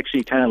skunk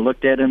actually kind of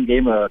looked at him,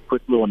 gave him a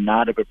quick little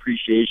nod of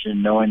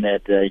appreciation, knowing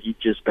that he'd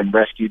just been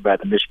rescued by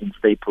the Michigan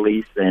State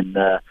Police and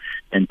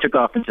took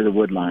off into the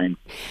wood line.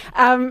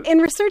 In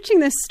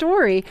researching this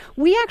story,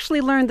 we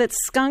actually learned that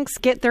skunks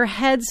get their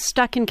heads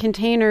stuck in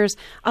containers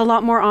a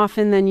lot more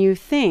often than you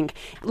think.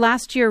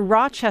 Last year,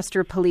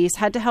 Rochester Police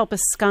had to help a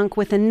skunk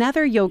with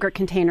another yogurt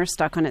container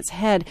stuck on its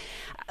head.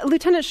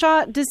 Lieutenant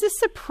Shaw, does this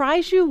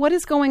surprise you? What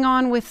is going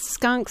on with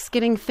skunks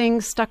getting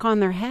things stuck on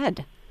their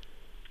head?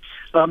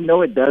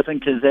 No, it doesn't,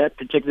 because that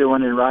particular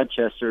one in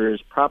Rochester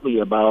is probably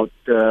about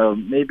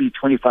maybe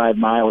 25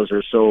 miles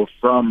or so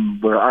from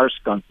where our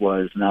skunk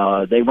was.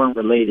 Now, they weren't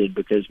related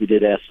because we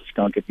did ask the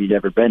skunk if he'd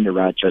ever been to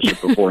Rochester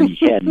before, and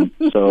he hadn't.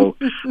 So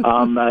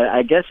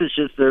I guess it's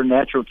just their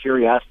natural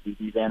curiosity.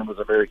 These animals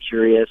are very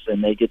curious,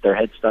 and they get their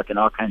heads stuck in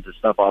all kinds of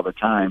stuff all the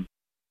time.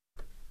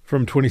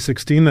 From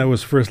 2016, that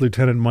was First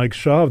Lieutenant Mike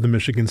Shaw of the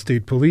Michigan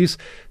State Police,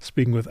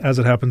 speaking with As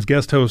It Happens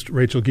guest host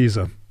Rachel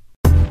Giza.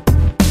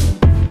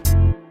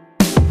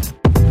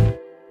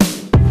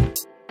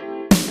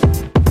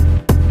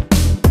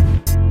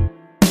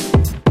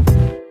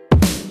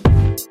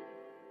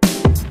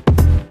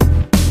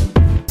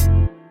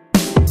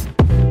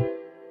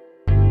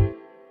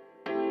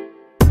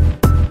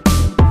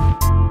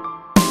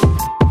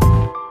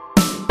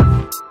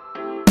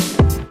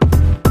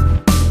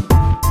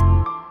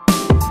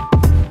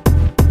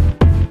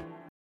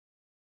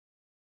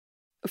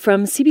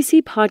 From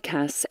CBC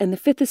Podcasts and The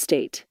Fifth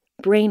Estate,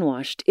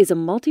 Brainwashed is a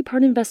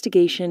multi-part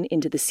investigation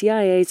into the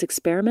CIA's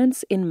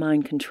experiments in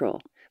mind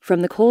control.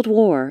 From the Cold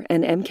War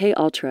and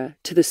MKUltra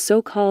to the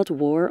so-called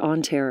War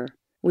on Terror,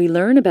 We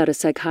learn about a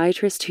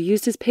psychiatrist who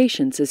used his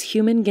patients as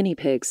human guinea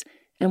pigs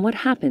and what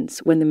happens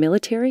when the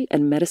military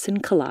and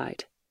medicine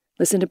collide.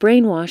 Listen to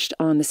Brainwashed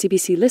on the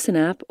CBC Listen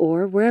app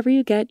or wherever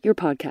you get your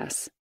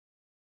podcasts.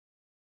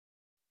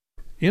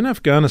 In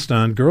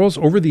Afghanistan, girls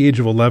over the age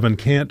of 11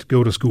 can't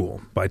go to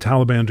school by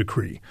Taliban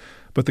decree.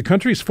 But the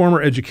country's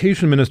former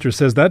education minister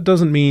says that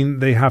doesn't mean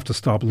they have to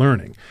stop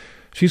learning.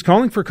 She's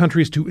calling for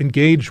countries to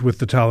engage with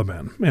the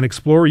Taliban and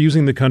explore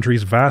using the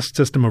country's vast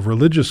system of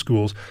religious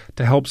schools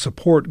to help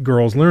support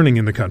girls' learning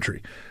in the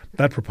country.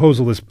 That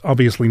proposal is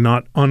obviously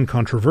not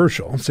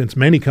uncontroversial, since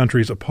many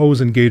countries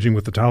oppose engaging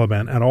with the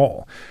Taliban at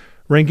all.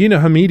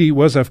 Rangina Hamidi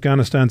was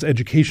Afghanistan's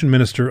education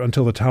minister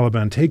until the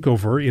Taliban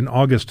takeover in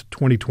August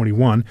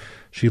 2021.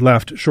 She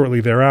left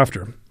shortly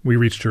thereafter. We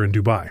reached her in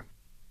Dubai.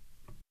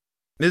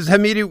 Ms.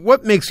 Hamidi,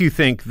 what makes you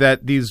think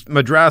that these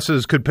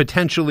madrasas could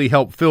potentially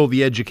help fill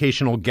the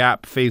educational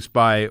gap faced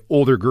by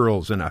older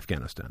girls in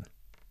Afghanistan?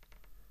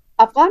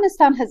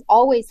 Afghanistan has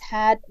always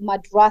had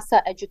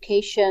madrasa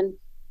education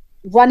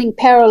running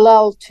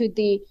parallel to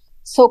the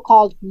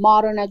so-called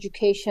modern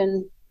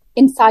education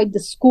inside the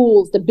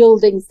schools, the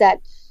buildings that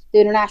the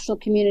international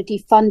community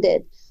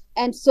funded.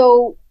 And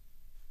so,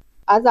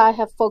 as I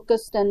have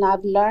focused and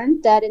I've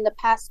learned that in the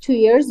past 2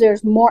 years,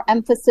 there's more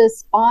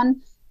emphasis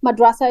on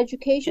madrasa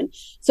education.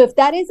 So if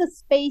that is a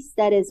space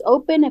that is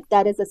open, if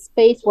that is a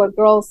space where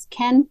girls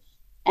can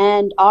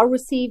and are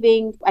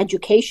receiving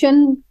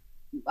education,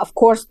 of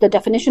course, the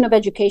definition of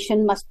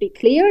education must be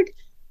cleared.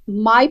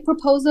 My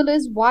proposal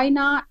is, why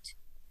not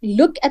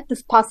look at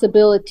this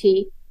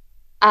possibility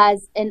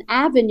as an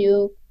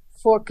avenue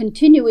for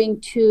continuing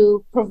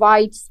to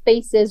provide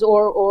spaces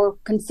or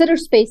consider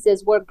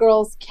spaces where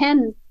girls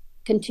can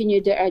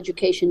continue their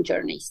education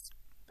journeys.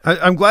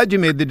 I'm glad you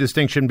made the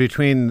distinction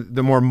between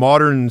the more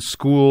modern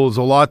schools,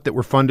 a lot that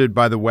were funded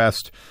by the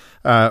West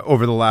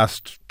over the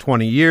last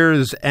 20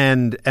 years,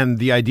 and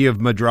the idea of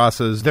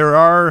madrasas. There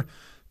are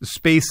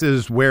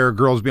spaces where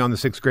girls beyond the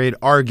sixth grade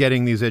are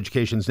getting these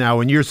educations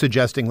now, and you're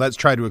suggesting let's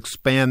try to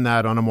expand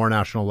that on a more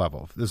national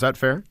level. Is that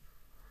fair?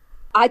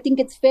 I think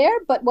it's fair,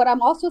 but what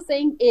I'm also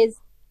saying is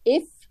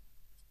if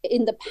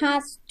in the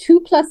past 2+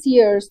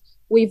 years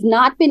we've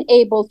not been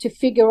able to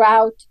figure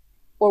out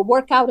or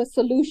work out a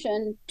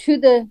solution to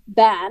the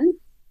ban,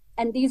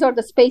 and these are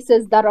the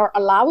spaces that are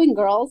allowing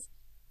girls,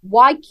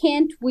 why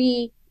can't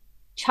we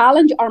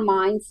challenge our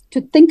minds to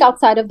think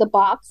outside of the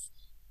box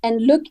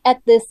and look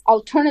at this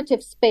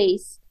alternative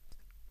space?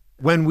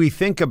 When we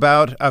think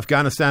about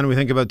Afghanistan, we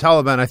think about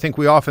Taliban, I think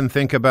we often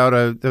think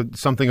about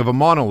something of a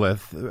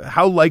monolith.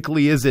 How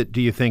likely is it, do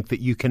you think,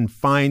 that you can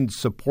find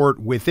support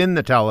within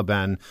the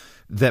Taliban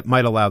that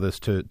might allow this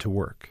to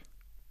work?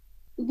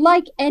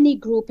 Like any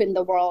group in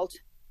the world,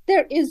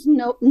 there is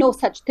no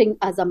such thing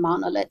as a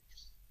monolith.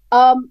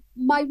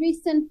 My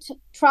recent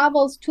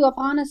travels to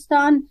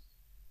Afghanistan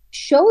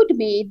showed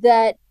me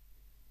that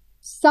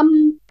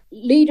some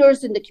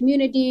leaders in the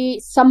community,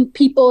 some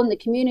people in the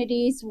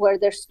communities where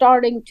they're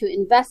starting to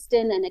invest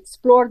in and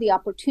explore the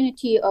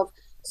opportunity of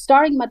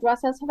starting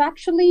madrasas have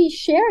actually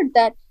shared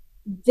that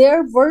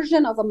their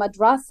version of a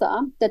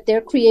madrasa that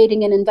they're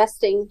creating and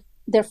investing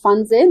their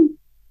funds in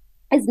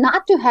is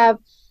not to have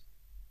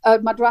a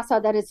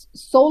madrasa that is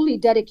solely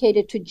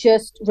dedicated to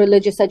just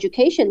religious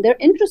education. They're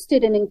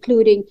interested in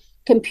including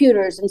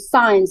computers and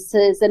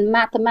sciences and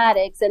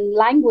mathematics and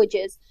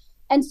languages.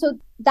 And so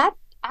that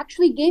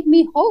actually gave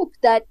me hope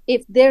that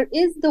if there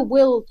is the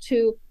will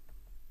to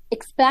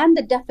expand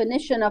the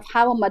definition of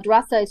how a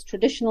madrasa is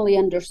traditionally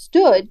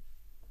understood,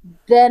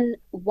 then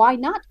why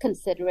not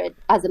consider it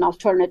as an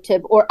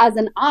alternative or as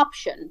an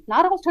option,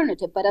 not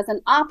alternative, but as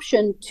an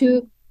option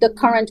to the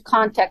current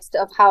context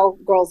of how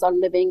girls are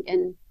living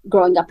and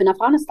growing up in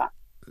Afghanistan.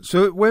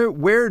 So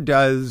where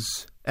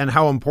does and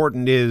how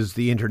important is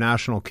the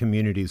international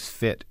community's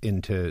fit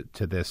into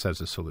this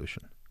as a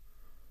solution?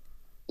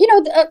 You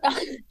know,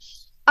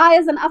 I,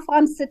 as an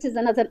Afghan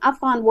citizen, as an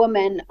Afghan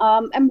woman,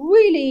 am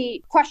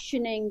really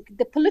questioning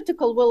the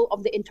political will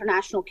of the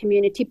international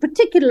community,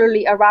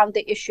 particularly around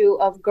the issue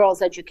of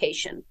girls'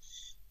 education.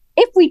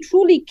 If we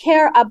truly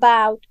care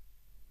about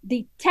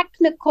the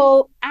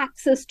technical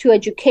access to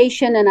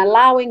education and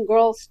allowing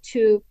girls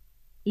to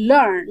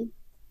learn,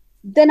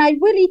 then I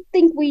really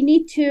think we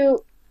need to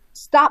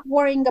stop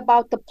worrying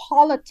about the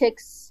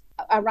politics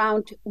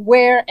around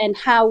where and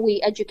how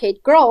we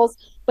educate girls,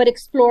 but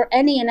explore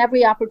any and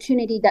every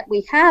opportunity that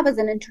we have as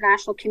an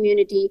international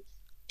community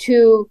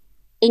to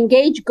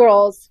engage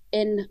girls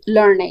in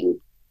learning.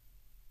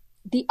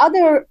 The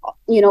other,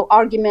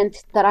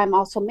 argument that I'm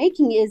also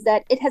making is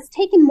that it has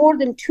taken more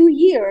than 2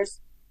 years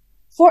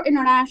for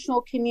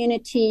international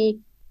community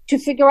to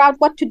figure out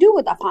what to do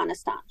with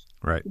Afghanistan.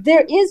 Right.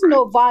 There is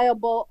no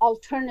viable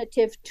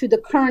alternative to the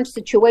current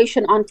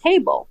situation on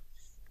table.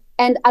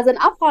 And as an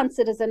Afghan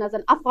citizen, as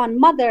an Afghan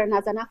mother, and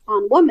as an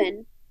Afghan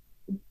woman,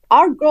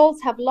 our girls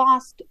have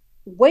lost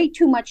way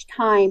too much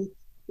time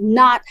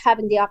not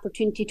having the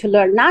opportunity to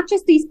learn, not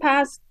just these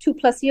past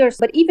 2+ years,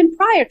 but even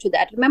prior to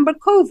that. Remember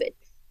COVID.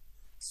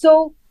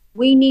 So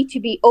we need to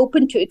be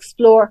open to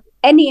explore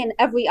any and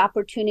every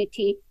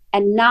opportunity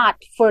and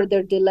not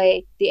further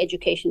delay the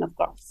education of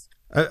girls.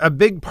 A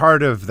big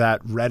part of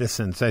that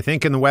reticence, I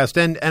think, in the West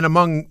and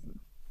among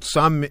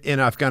some in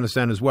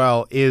Afghanistan as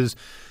well, is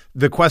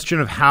the question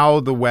of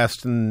how the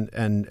West and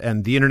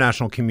the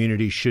international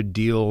community should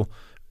deal,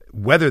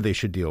 whether they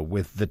should deal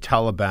with the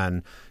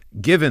Taliban,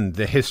 given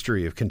the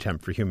history of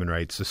contempt for human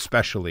rights,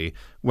 especially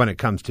when it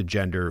comes to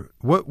gender.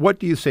 What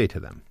do you say to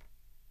them?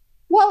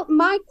 Well,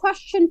 my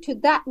question to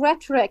that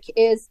rhetoric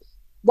is,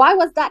 why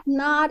was that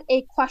not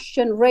a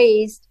question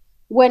raised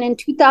when in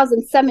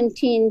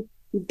 2017,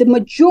 the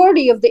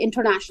majority of the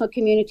international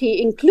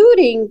community,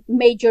 including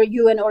major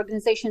UN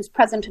organizations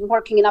present and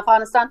working in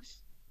Afghanistan,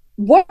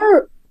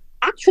 were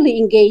actually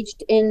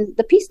engaged in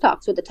the peace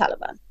talks with the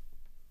Taliban?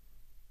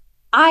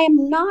 I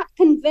am not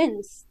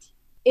convinced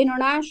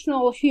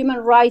international human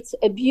rights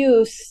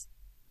abuse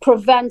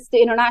prevents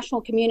the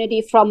international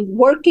community from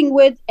working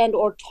with and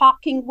or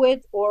talking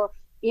with or,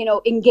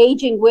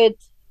 engaging with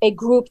a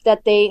group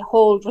that they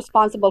hold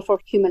responsible for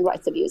human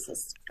rights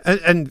abuses.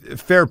 And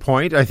fair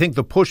point. I think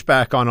the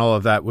pushback on all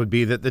of that would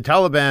be that the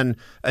Taliban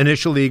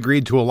initially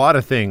agreed to a lot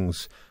of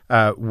things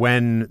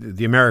when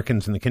the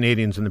Americans and the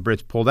Canadians and the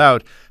Brits pulled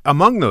out.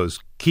 Among those,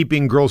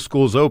 keeping girls'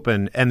 schools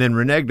open, and then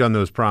reneged on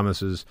those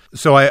promises.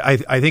 So I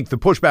think the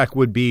pushback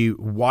would be,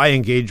 why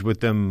engage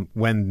with them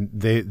when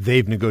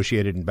they've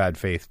negotiated in bad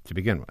faith to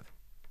begin with?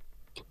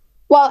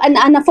 Well, and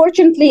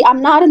unfortunately,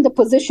 I'm not in the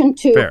position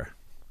to Fair.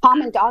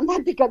 comment on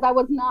that because I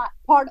was not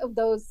part of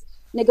those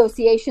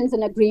negotiations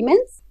and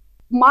agreements.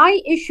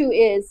 My issue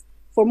is,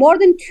 for more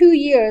than 2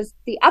 years,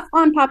 the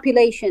Afghan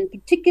population,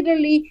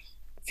 particularly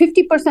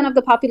 50% of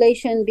the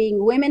population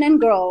being women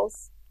and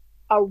girls,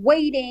 are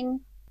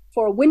waiting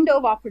for a window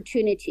of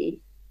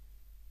opportunity.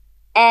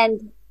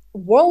 And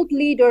world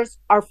leaders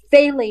are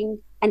failing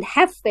and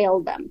have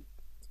failed them.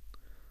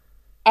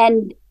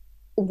 And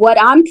what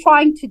I'm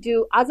trying to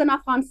do as an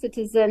Afghan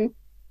citizen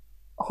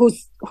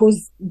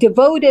who's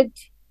devoted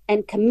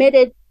and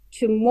committed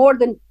to more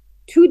than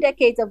 2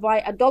 decades of my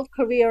adult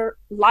career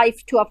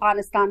life to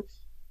Afghanistan,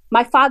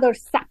 my father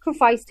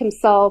sacrificed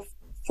himself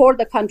for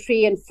the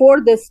country and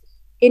for this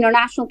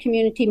international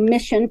community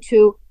mission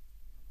to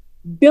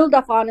build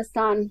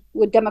Afghanistan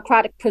with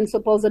democratic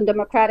principles and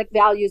democratic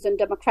values and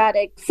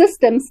democratic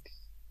systems.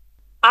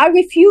 I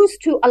refuse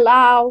to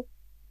allow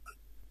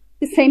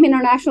the same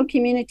international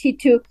community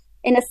to,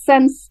 in a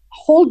sense,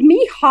 hold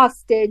me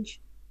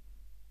hostage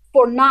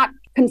for not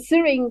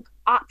considering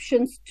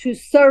options to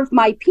serve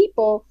my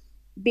people,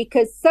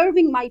 because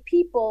serving my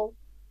people,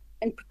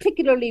 and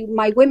particularly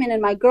my women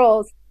and my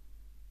girls,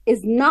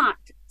 is not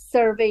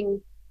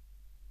serving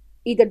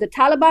either the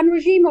Taliban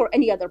regime or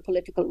any other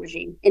political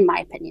regime, in my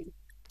opinion.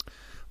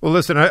 Well,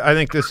 listen, I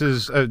think this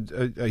is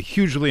a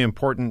hugely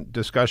important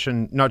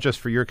discussion, not just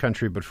for your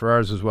country, but for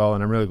ours as well.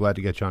 And I'm really glad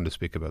to get you on to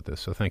speak about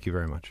this. So thank you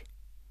very much.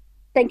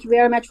 Thank you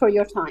very much for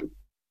your time.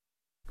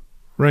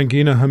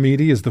 Rangina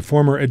Hamidi is the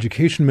former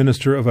education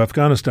minister of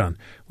Afghanistan.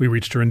 We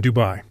reached her in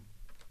Dubai.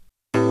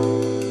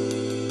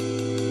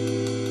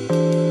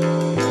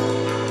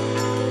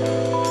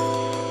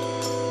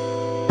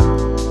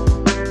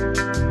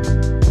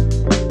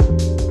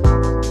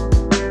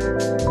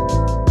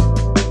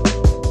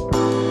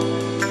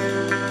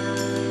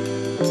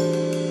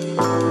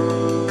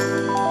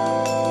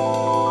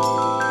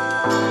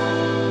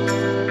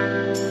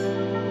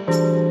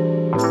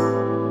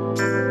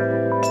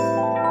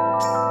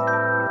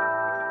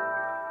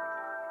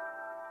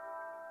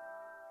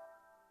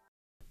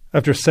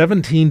 After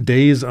 17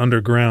 days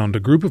underground, a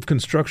group of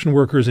construction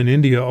workers in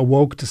India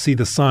awoke to see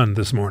the sun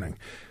this morning.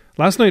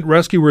 Last night,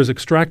 rescuers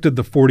extracted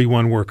the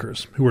 41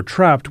 workers, who were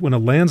trapped when a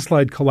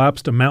landslide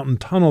collapsed a mountain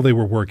tunnel they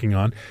were working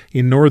on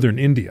in northern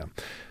India.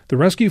 The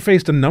rescue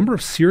faced a number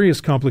of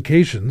serious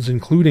complications,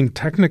 including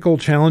technical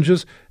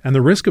challenges and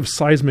the risk of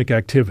seismic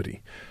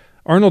activity.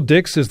 Arnold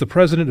Dix is the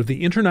president of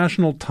the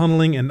International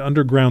Tunneling and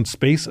Underground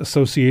Space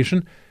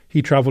Association.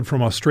 He traveled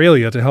from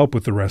Australia to help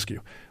with the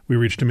rescue. We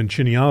reached him in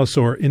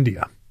Chinnaiyalasore,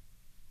 India.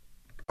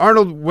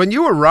 Arnold, when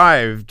you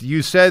arrived,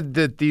 you said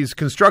that these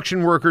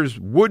construction workers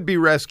would be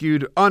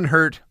rescued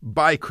unhurt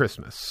by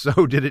Christmas.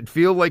 So did it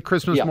feel like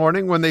Christmas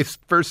morning when they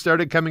first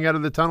started coming out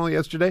of the tunnel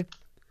yesterday?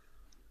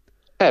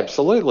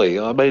 Absolutely.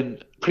 I mean,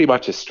 pretty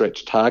much a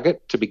stretch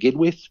target to begin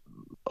with.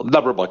 A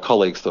number of my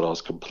colleagues thought I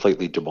was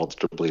completely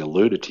demonstrably a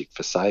lunatic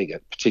for saying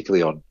it,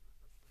 particularly on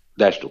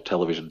national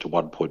television to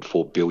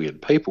 1.4 billion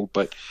people.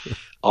 But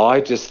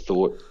I just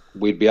thought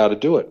we'd be able to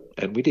do it,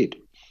 and we did.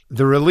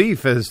 The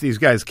relief as these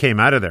guys came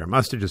out of there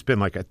must have just been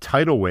like a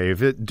tidal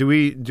wave. Do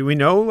we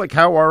know, like,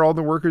 how are all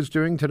the workers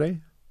doing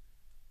today?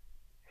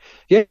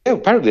 Yeah,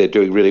 apparently they're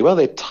doing really well.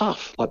 They're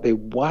tough, like they're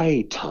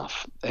way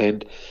tough.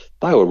 And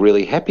they were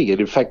really happy.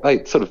 And in fact,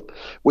 they sort of,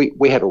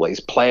 we had all these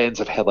plans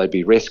of how they'd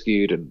be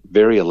rescued and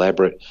very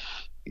elaborate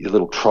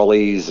little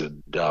trolleys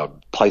and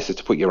places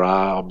to put your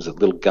arms and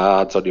little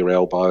guards on your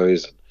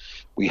elbows.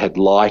 We had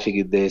lighting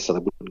in there so they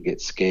wouldn't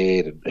get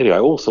scared and anyway,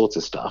 all sorts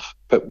of stuff.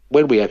 But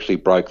when we actually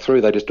broke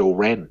through, they just all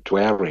ran to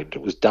our end.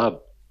 It was done.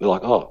 We're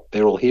like, oh,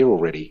 they're all here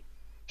already.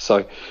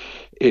 So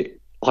it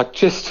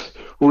just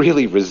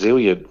really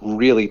resilient,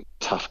 really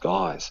tough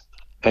guys,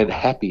 and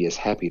happy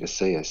to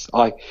see us.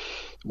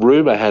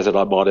 Rumour has it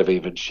I might have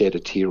even shed a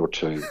tear or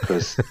two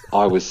because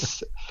I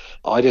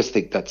just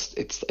think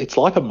it's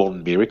like a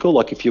modern miracle.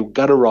 Like if you're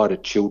going to write a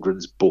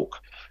children's book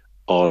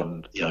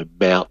on,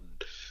 Mountain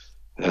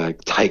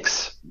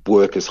takes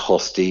workers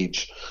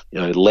hostage,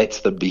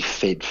 lets them be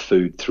fed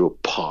food through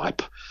a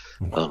pipe,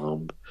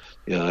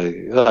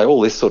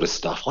 all this sort of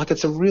stuff. Like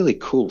it's a really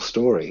cool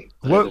story.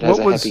 It has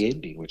a happy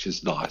ending, which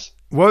is nice.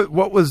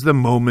 What was the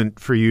moment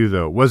for you,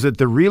 though? Was it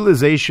the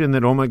realization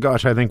that, oh my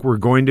gosh, I think we're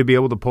going to be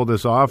able to pull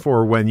this off,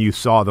 or when you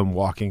saw them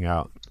walking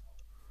out?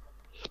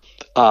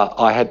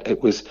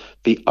 It was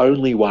the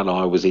only one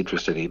I was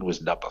interested in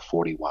was number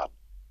 41.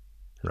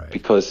 Right.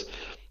 Because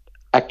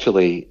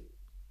actually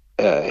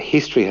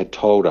history had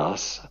told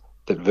us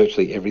that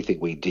virtually everything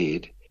we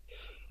did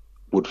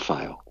would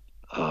fail.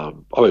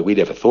 We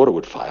never thought it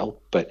would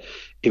fail, but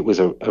it was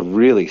a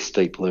really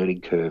steep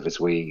learning curve as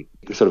we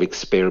sort of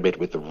experiment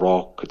with the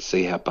rock, could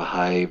see how it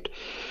behaved.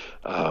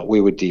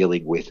 We were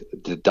dealing with,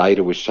 the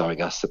data was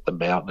showing us that the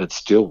mountain, and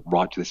still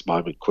right to this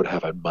moment, could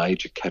have a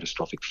major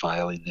catastrophic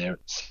fail in there.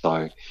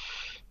 So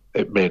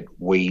it meant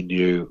we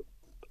knew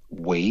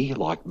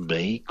like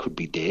me, could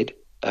be dead,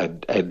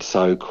 and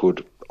so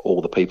could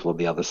all the people on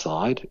the other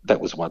side. That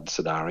was one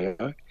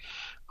scenario.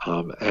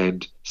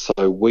 And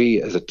so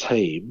we as a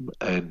team,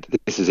 and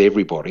this is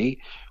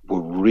everybody,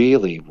 were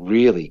really,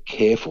 really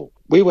careful.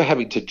 We were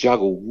having to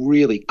juggle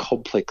really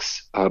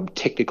complex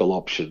technical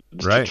options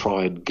to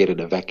try and get an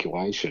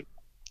evacuation.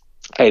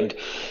 And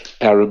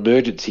our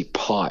emergency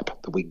pipe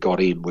that we got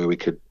in where we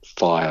could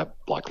fire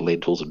like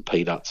lentils and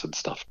peanuts and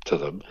stuff to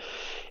them,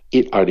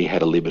 it only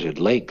had a limited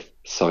length.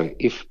 So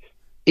if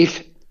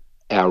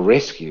our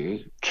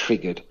rescue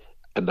triggered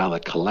another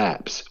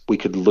collapse, we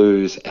could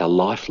lose our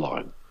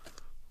lifeline.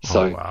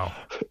 So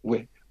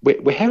we're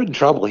having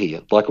trouble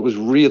here. Like it was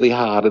really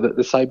hard. And at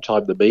the same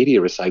time, the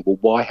media is saying, well,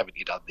 why haven't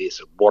you done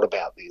this? And what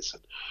about this?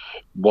 And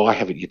why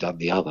haven't you done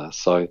the other?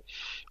 So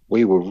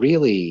we were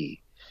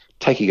really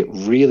taking it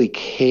really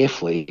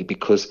carefully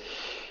because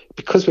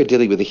we're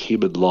dealing with a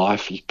human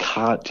life, you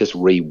can't just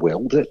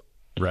re-weld it.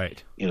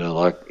 Right.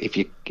 Like if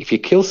you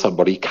kill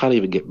somebody, you can't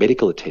even get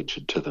medical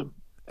attention to them.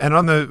 And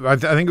on I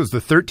think it was the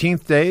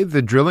 13th day,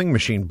 the drilling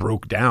machine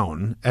broke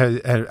down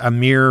at a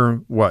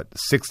mere,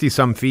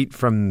 60-some feet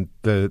from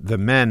the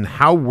men.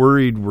 How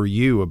worried were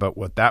you about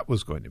what that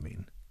was going to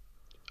mean?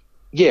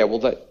 Yeah, well,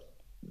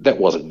 that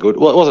wasn't good.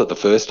 Well, it wasn't the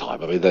first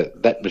time. I mean,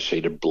 that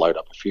machine had blown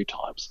up a few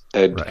times.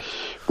 And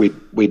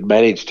we'd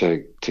managed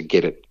to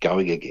get it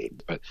going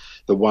again. But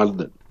the one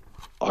that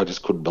I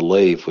just couldn't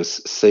believe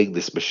was seeing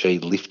this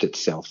machine lift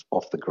itself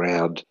off the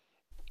ground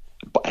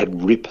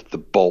and rip the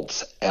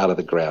bolts out of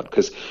the ground,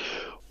 because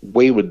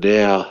we were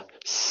now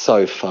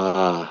so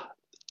far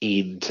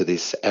into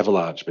this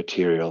avalanche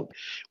material,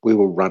 we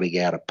were running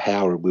out of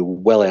power and we were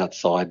well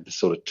outside the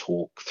sort of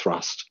torque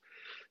thrust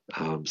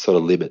sort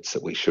of limits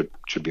that we should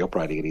be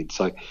operating it in.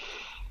 So,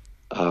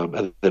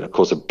 and then of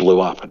course it blew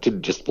up. It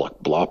didn't just blow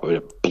up. I mean,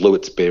 it blew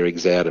its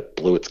bearings out, it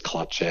blew its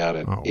clutch out,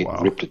 and it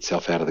ripped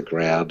itself out of the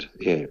ground.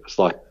 Yeah, it was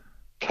like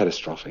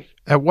catastrophic.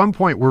 At one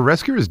point, were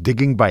rescuers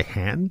digging by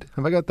hand?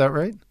 Have I got that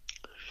right?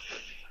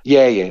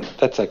 Yeah,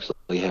 that's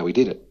actually how we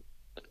did it.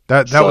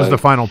 That was the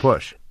final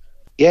push.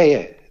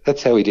 Yeah,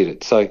 that's how we did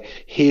it. So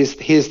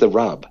here's the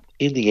rub.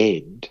 In the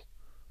end,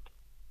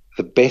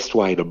 the best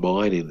way to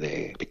mine in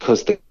there,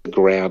 because the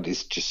ground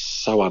is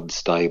just so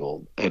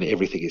unstable and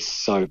everything is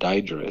so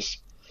dangerous,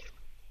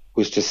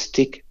 was to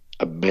stick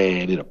a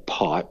man in a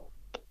pipe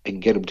and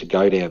get them to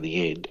go down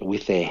the end and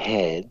with their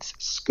hands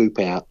scoop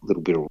out a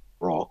little bit of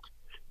rock,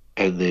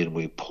 and then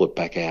we pull it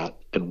back out,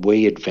 and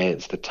we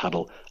advance the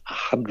tunnel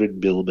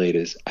 100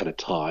 millimetres at a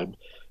time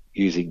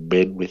using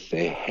men with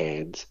their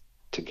hands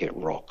to get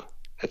rock.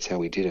 That's how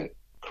we did it.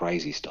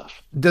 Crazy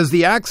stuff. Does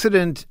the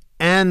accident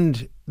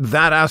and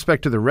that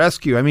aspect of the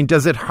rescue, I mean,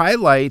 does it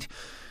highlight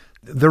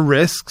the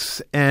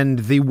risks and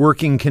the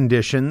working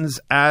conditions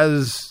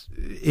as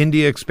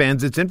India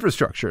expands its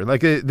infrastructure?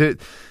 Like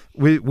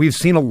we've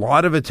seen a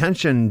lot of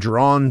attention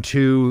drawn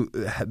to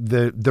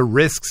the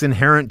risks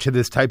inherent to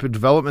this type of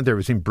development there.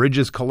 We've seen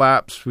bridges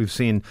collapse. We've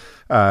seen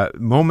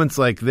moments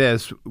like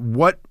this.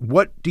 What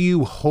do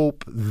you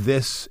hope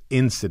this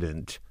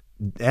incident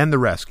and the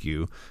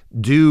rescue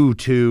do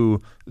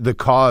to the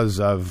cause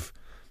of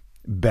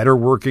better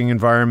working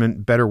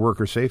environment, better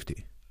worker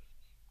safety?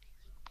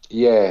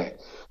 Yeah,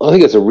 I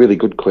think it's a really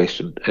good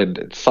question, and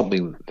it's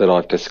something that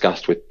I've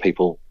discussed with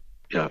people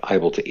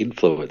able to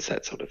influence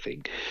that sort of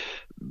thing.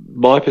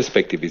 My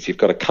perspective is you've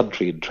got a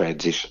country in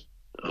transition,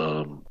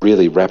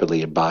 really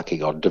rapidly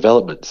embarking on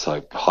development,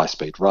 so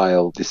high-speed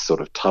rail, this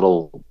sort of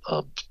tunnel,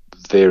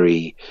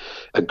 very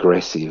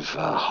aggressive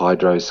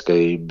hydro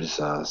schemes,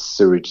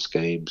 sewage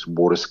schemes,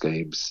 water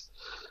schemes,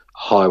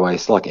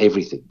 highways, like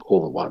everything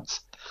all at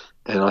once.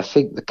 And I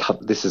think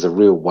this is a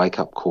real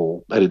wake-up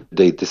call, and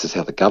indeed this is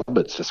how the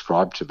government's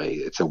described to me.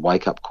 It's a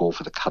wake-up call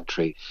for the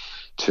country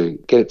to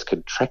get its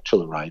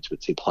contractual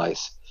arrangements in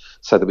place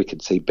so that we can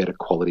see better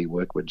quality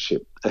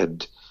workmanship.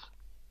 And,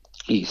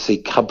 you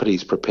see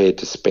companies prepared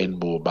to spend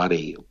more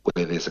money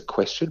where there's a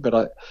question,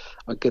 but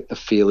I get the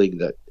feeling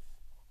that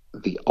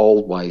the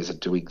old ways of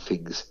doing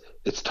things,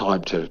 it's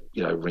time to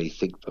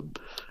rethink them.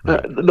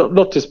 Right.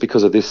 Not just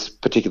because of this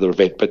particular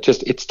event, but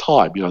just it's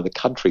time. The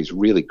country's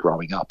really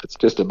growing up. It's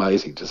just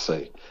amazing to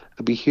see.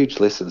 There'll be huge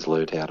lessons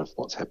learned out of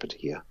what's happened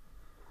here.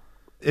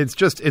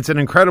 It's an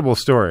incredible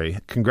story.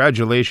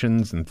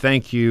 Congratulations and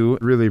thank you.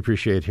 Really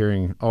appreciate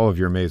hearing all of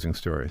your amazing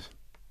stories.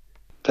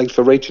 Thanks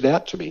for reaching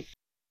out to me.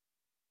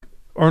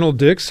 Arnold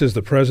Dix is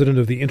the president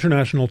of the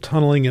International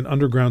Tunneling and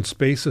Underground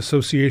Space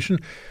Association.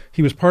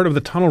 He was part of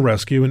the tunnel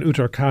rescue in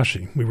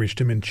Uttarkashi. We reached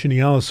him in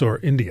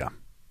Chinnyalasore, India.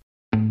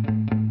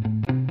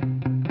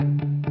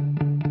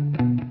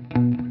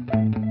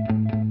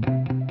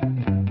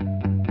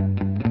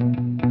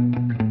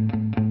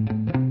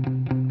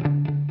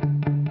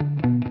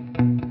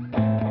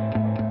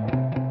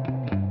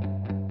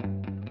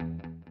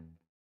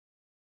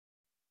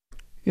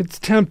 It's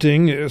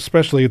tempting,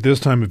 especially at this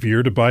time of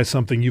year, to buy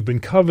something you've been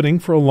coveting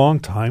for a long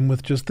time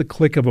with just the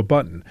click of a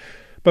button.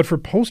 But for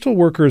postal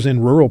workers in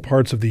rural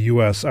parts of the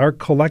U.S., our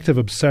collective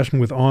obsession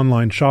with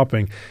online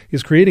shopping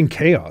is creating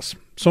chaos.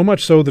 So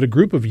much so that a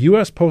group of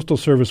U.S. Postal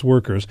Service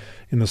workers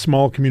in the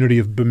small community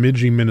of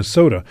Bemidji,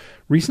 Minnesota,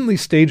 recently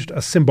staged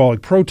a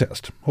symbolic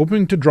protest,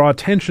 hoping to draw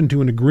attention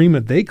to an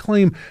agreement they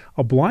claim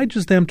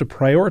obliges them to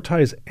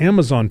prioritize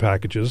Amazon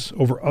packages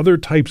over other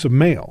types of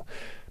mail.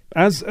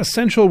 As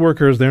essential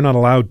workers, they're not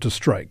allowed to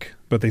strike,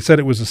 but they said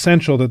it was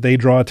essential that they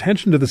draw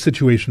attention to the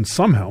situation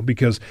somehow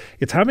because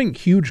it's having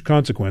huge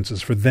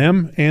consequences for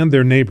them and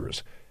their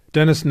neighbors.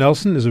 Dennis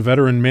Nelson is a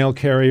veteran mail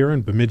carrier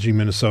in Bemidji,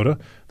 Minnesota.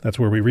 That's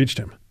where we reached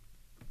him.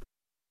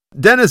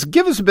 Dennis,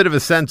 give us a bit of a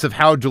sense of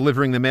how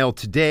delivering the mail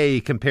today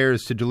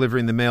compares to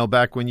delivering the mail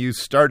back when you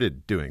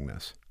started doing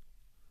this.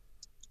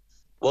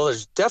 Well,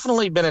 there's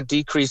definitely been a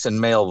decrease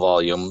in mail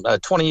volume.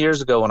 20 years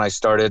ago when I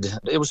started,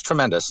 it was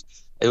tremendous.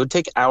 It would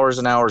take hours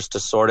and hours to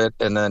sort it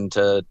and then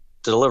to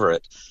deliver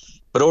it.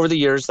 But over the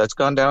years, that's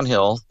gone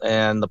downhill,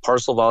 and the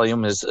parcel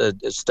volume is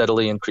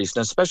steadily increased.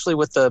 And especially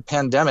with the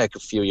pandemic a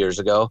few years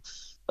ago,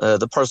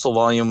 the parcel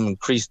volume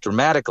increased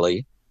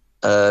dramatically.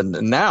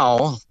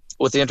 Now,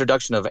 with the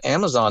introduction of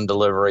Amazon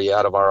delivery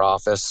out of our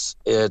office,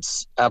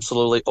 it's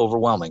absolutely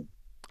overwhelming.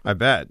 I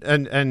bet.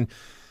 And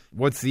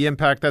what's the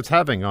impact that's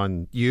having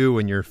on you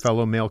and your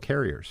fellow mail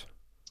carriers?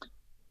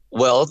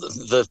 Well,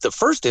 the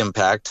first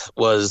impact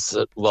was,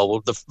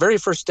 the very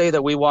first day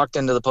that we walked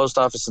into the post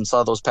office and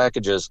saw those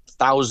packages,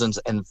 thousands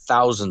and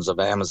thousands of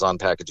Amazon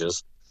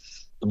packages,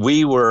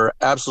 we were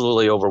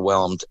absolutely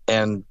overwhelmed.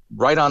 And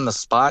right on the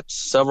spot,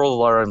 several of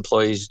our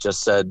employees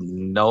just said,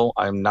 no,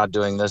 I'm not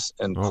doing this,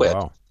 and quit.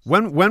 Wow.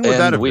 When would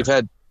that have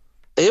been?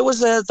 It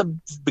was at the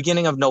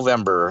beginning of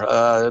November.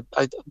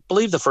 I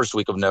believe the first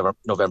week of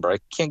November. I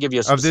can't give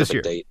you a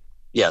specific date.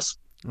 Yes.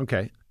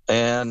 Okay.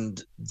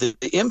 And the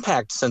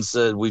impact since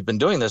we've been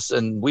doing this,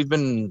 and we've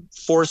been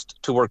forced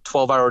to work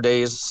 12-hour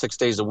days, 6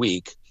 days a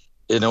week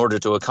in order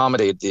to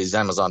accommodate these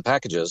Amazon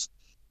packages,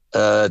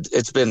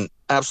 it's been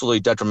absolutely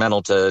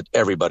detrimental to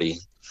everybody.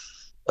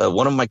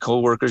 One of my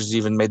coworkers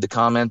even made the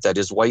comment that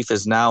his wife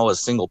is now a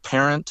single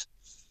parent.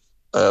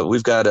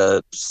 We've got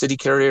a city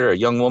carrier, a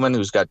young woman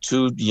who's got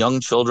 2 young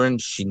children.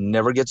 She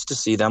never gets to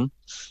see them.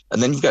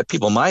 And then you've got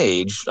people my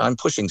age. I'm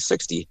pushing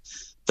 60.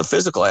 The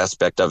physical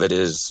aspect of it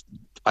is,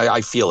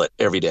 I feel it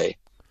every day.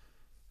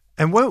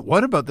 And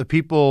what about the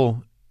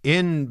people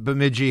in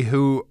Bemidji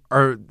who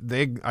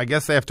I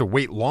guess they have to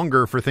wait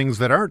longer for things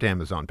that aren't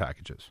Amazon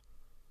packages?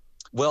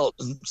 Well,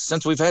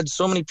 since we've had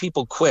so many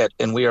people quit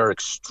and we are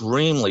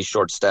extremely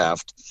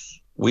short-staffed,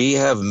 we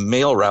have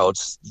mail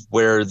routes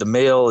where the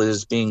mail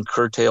is being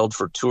curtailed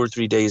for 2 or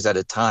 3 days at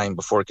a time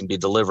before it can be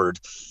delivered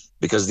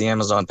because the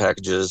Amazon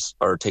packages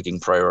are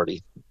taking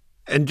priority.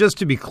 And just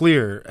to be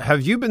clear,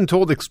 have you been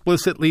told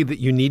explicitly that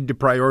you need to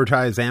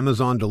prioritize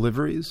Amazon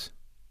deliveries?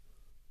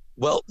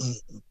 Well,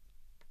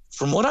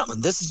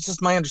 this is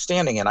just my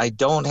understanding, and I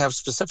don't have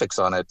specifics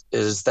on it,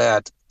 is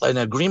that an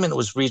agreement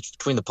was reached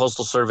between the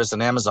Postal Service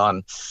and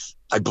Amazon,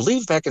 I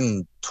believe back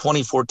in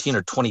 2014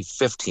 or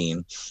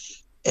 2015.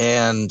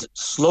 And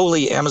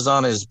slowly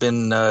Amazon has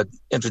been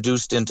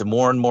introduced into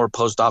more and more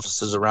post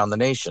offices around the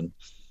nation.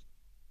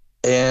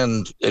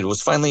 And it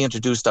was finally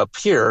introduced up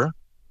here,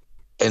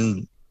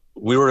 and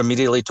we were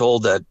immediately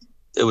told that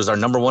it was our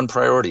number one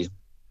priority.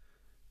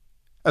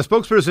 A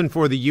spokesperson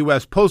for the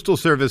U.S. Postal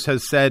Service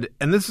has said,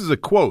 and this is a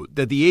quote,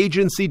 that the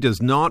agency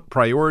does not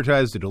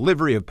prioritize the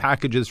delivery of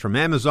packages from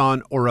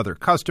Amazon or other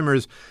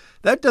customers.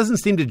 That doesn't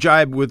seem to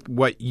jibe with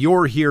what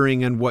you're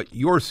hearing and what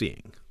you're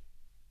seeing.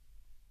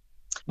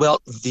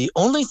 Well, the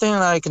only thing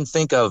I can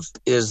think of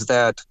is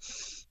that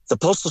the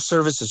Postal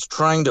Service is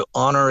trying to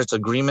honor its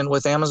agreement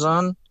with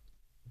Amazon,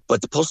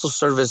 but the Postal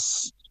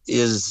Service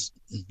is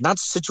not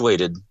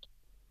situated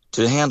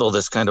to handle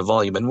this kind of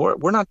volume. And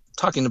we're not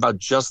talking about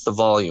just the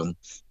volume.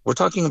 We're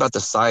talking about the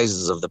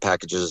sizes of the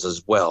packages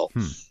as well.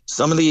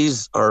 Some of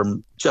these are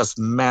just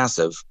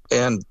massive.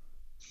 And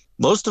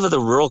most of the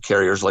rural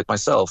carriers like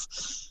myself,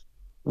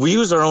 we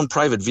use our own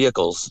private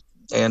vehicles.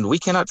 and we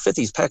cannot fit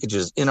these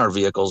packages in our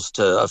vehicles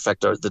to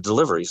affect the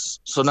deliveries.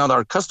 So now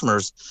our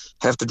customers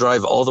have to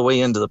drive all the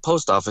way into the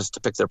post office to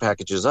pick their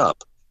packages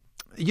up.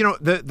 You know,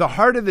 the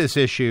heart of this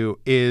issue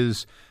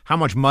is how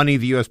much money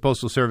the U.S.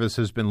 Postal Service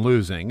has been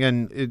losing,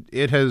 and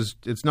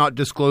it's not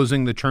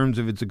disclosing the terms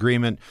of its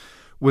agreement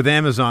with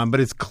Amazon, but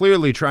it's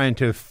clearly trying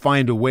to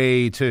find a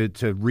way to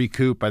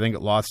recoup. I think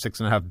it lost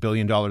 $6.5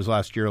 billion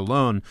last year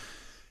alone.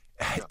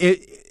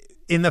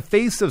 In the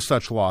face of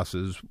such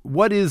losses,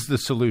 what is the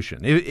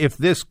solution? If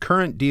this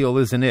current deal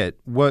isn't it,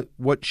 what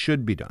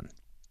should be done?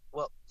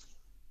 Well,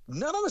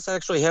 none of us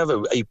actually have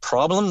a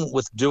problem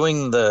with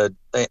doing the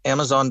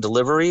Amazon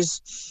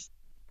deliveries,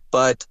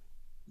 but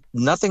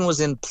nothing was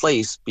in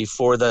place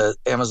before the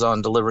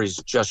Amazon deliveries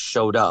just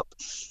showed up.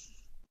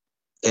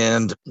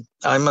 And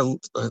I'm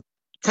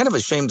kind of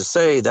ashamed to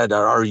say that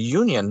our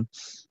union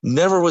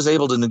never was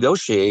able to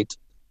negotiate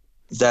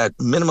that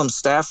minimum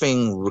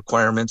staffing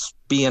requirements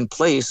be in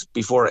place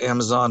before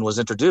Amazon was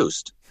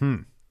introduced.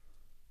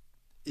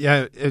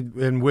 Yeah,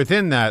 and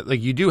within that,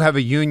 like, you do have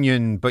a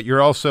union, but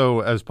you're also,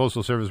 as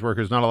Postal Service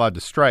workers, not allowed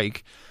to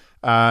strike.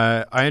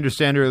 I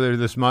understand earlier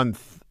this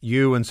month,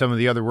 you and some of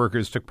the other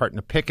workers took part in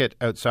a picket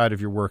outside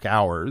of your work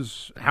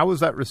hours. How was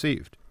that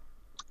received?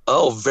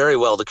 Oh, very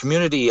well. The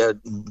community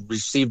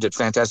received it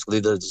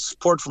fantastically. The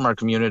support from our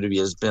community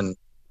has been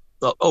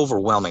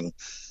overwhelming.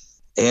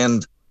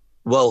 And,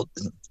 well,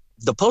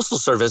 the Postal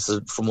Service,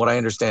 from what I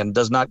understand,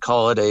 does not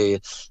call it a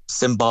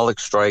symbolic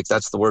strike.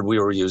 That's the word we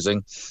were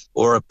using,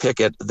 or a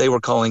picket. They were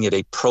calling it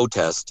a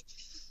protest.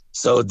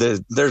 So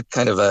they're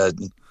kind of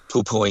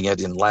poo-pooing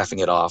it and laughing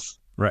it off.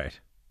 Right.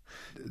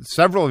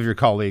 Several of your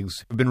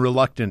colleagues have been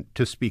reluctant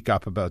to speak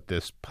up about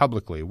this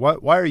publicly.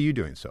 Why are you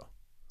doing so?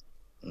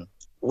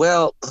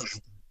 Well,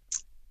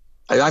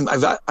 I'm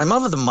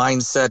of the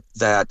mindset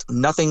that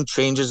nothing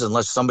changes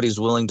unless somebody's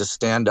willing to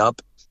stand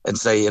up and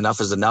say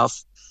enough is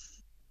enough.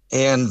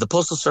 And the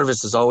Postal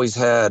Service has always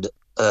had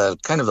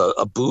kind of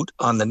a boot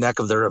on the neck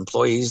of their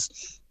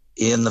employees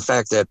in the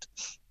fact that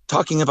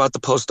talking about the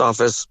post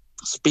office,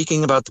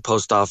 speaking about the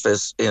post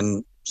office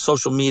in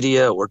social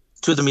media or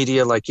to the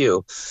media like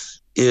you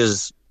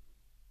is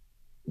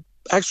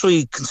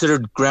actually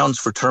considered grounds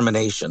for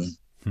termination.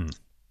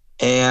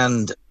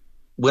 And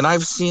when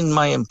I've seen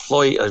my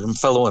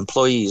fellow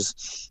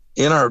employees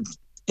in our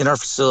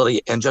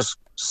facility and just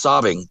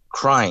sobbing,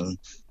 crying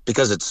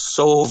because it's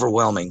so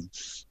overwhelming,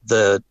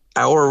 the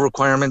hour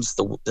requirements,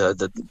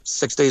 the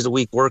 6 days a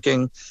week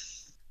working,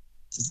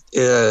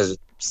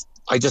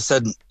 I just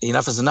said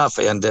enough is enough.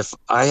 And if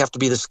I have to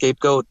be the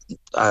scapegoat,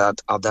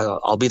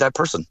 I'll be that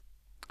person.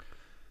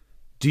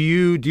 Do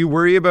you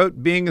worry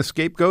about being a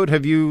scapegoat?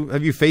 Have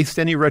you faced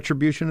any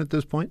retribution at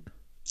this point?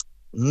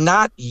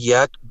 Not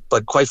yet,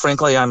 but quite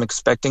frankly, I'm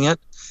expecting it.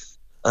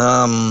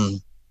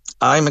 I'm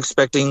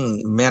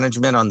expecting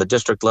management on the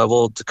district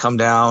level to come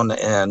down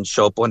and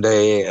show up one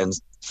day and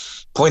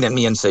point at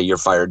me and say, "You're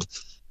fired."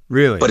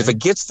 Really? But if it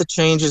gets the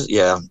changes,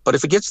 but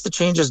if it gets the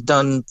changes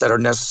done that are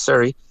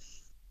necessary,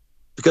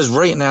 because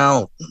right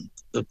now,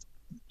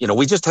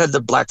 we just had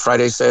the Black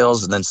Friday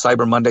sales and then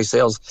Cyber Monday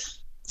sales.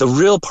 The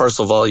real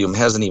parcel volume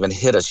hasn't even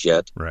hit us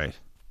yet. Right.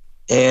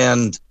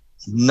 And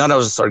none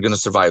of us are going to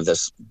survive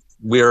this.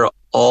 We're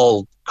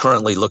all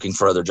currently looking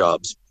for other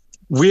jobs.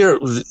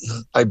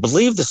 I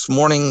believe this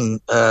morning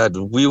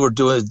we were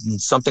doing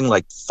something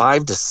like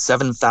 5,000 to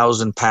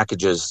 7,000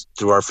 packages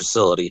through our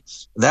facility.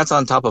 That's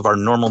on top of our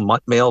normal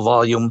mail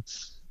volume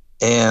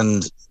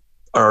and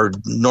our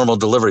normal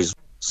deliveries.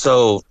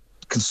 So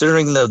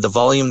considering the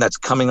volume that's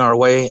coming our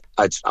way,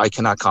 I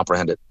cannot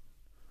comprehend it.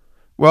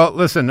 Well,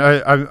 listen,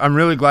 I'm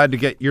really glad to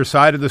get your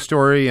side of the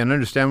story and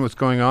understand what's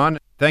going on.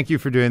 Thank you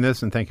for doing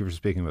this, and thank you for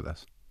speaking with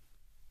us.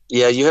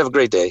 Yeah, you have a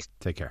great day.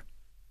 Take care.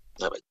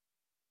 Bye-bye.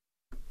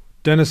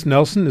 Dennis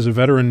Nelson is a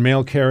veteran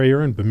mail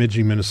carrier in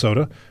Bemidji,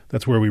 Minnesota.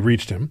 That's where we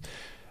reached him.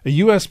 A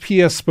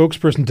USPS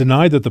spokesperson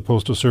denied that the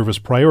Postal Service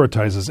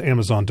prioritizes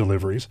Amazon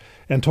deliveries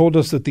and told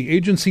us that the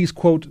agency's,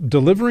 quote,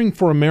 Delivering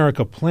for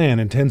America plan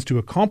intends to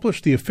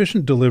accomplish the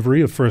efficient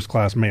delivery of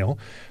first-class mail,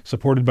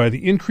 supported by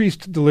the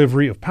increased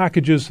delivery of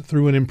packages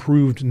through an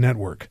improved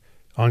network,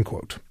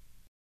 unquote.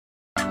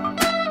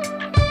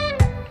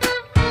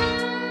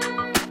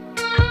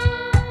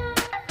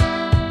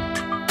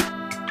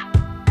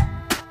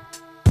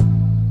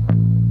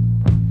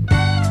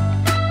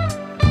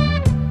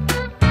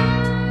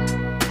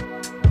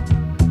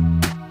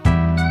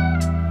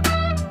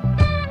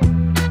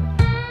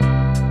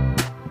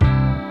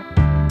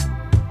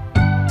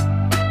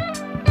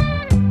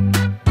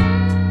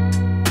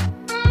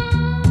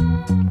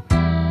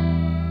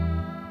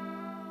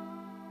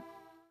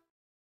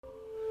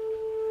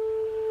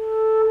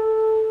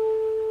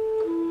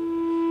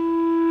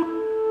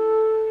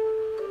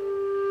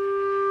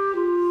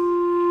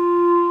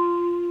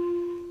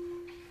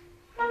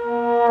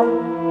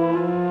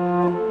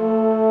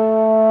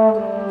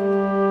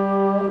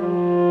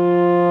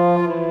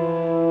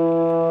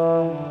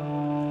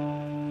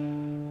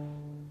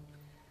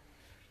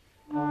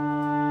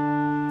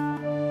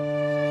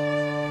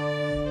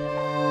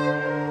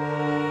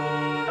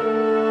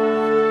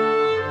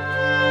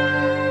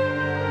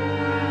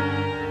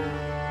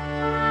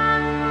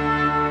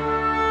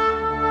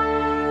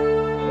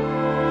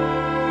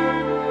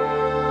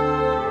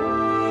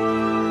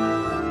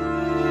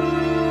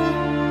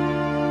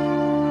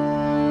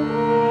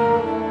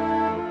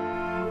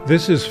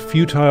 This is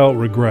Futile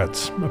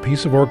Regrets, a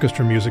piece of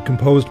orchestra music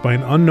composed by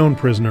an unknown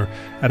prisoner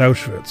at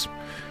Auschwitz.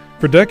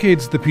 For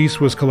decades, the piece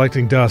was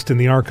collecting dust in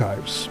the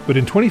archives, but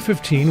in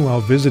 2015, while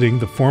visiting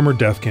the former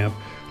death camp,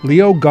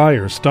 Leo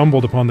Geyer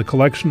stumbled upon the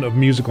collection of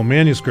musical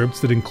manuscripts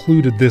that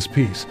included this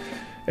piece.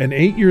 And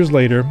 8 years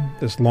later,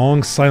 this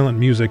long, silent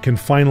music can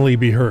finally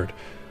be heard.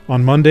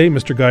 On Monday,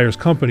 Mr. Geyer's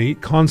company,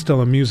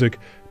 Constella Music,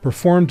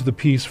 performed the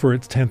piece for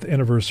its 10th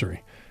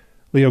anniversary.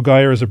 Leo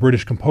Geyer is a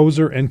British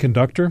composer and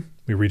conductor.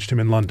 We reached him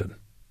in London.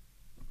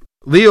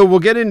 Leo, we'll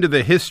get into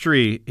the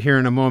history here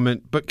in a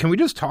moment, but can we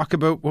just talk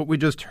about what we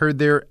just heard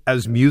there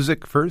as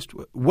music first?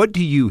 What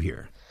do you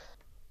hear?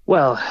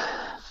 Well,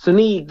 for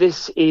me,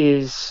 this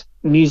is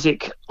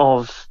music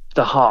of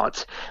the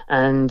heart,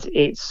 and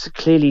it's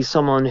clearly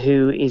someone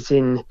who is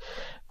in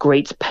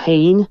great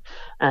pain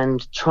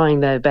and trying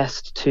their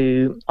best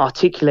to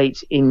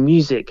articulate in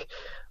music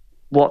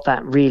what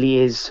that really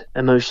is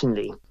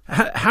emotionally.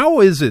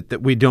 How is it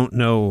that we don't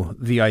know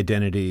the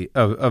identity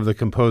of the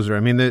composer? I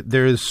mean,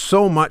 there is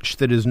so much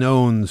that is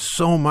known,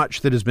 so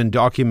much that has been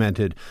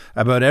documented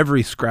about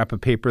every scrap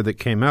of paper that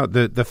came out.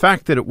 The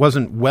fact that it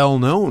wasn't well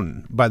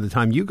known by the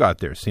time you got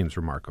there seems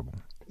remarkable.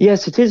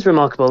 Yes, it is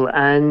remarkable.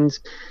 And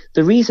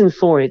the reason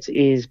for it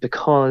is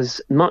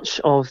because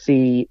much of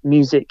the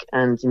music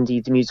and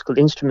indeed the musical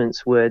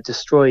instruments were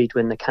destroyed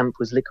when the camp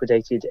was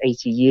liquidated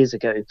 80 years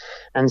ago.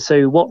 And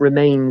so what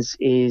remains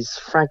is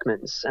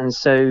fragments. And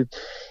so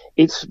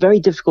it's very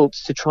difficult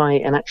to try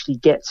and actually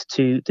get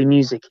to the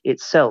music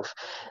itself.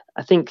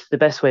 I think the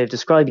best way of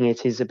describing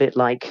it is a bit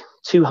like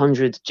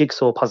 200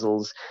 jigsaw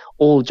puzzles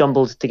all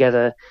jumbled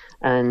together,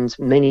 and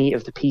many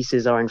of the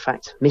pieces are in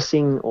fact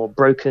missing or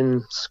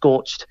broken,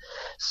 scorched.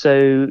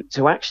 So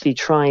to actually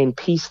try and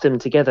piece them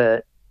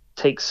together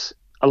takes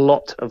a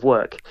lot of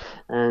work,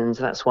 and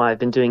that's why I've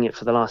been doing it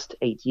for the last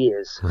 8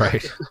 years.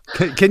 Right.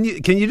 Can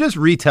you just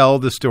retell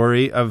the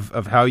story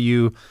of how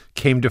you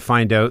came to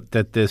find out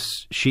that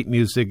this sheet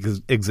music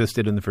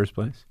existed in the first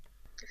place?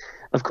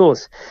 Of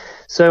course.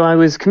 So I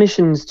was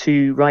commissioned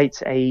to write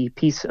a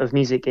piece of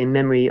music in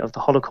memory of the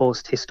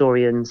Holocaust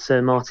historian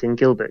Sir Martin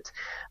Gilbert.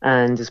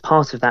 And as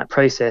part of that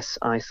process,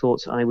 I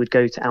thought I would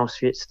go to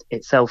Auschwitz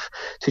itself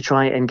to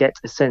try and get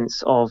a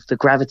sense of the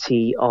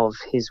gravity of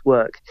his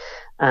work.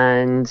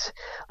 And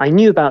I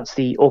knew about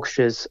the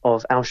orchestras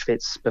of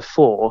Auschwitz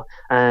before,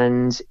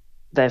 and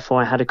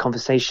therefore I had a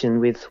conversation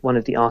with one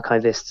of the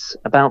archivists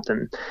about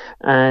them.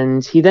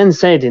 And he then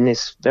said in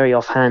this very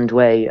offhand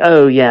way,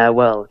 oh yeah,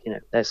 well,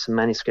 there's some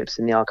manuscripts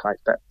in the archive,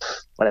 but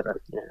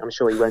whatever, I'm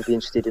sure you won't be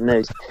interested in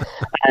those.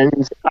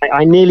 And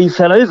I nearly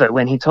fell over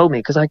when he told me,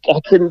 because I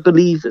couldn't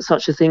believe that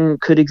such a thing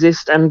could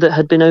exist and that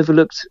had been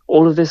overlooked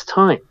all of this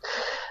time.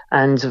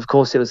 And of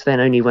course, it was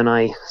then only when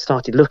I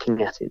started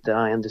looking at it that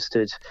I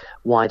understood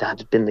why that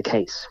had been the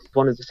case.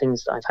 One of the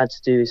things that I've had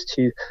to do is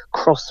to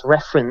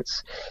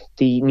cross-reference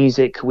the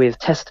music with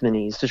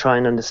testimonies to try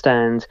and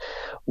understand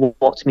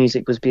what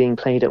music was being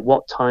played at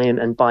what time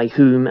and by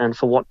whom and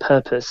for what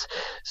purpose,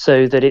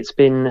 so that it's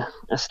been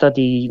a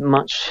study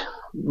much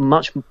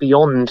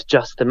beyond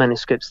just the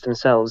manuscripts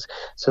themselves,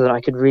 so that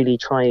I could really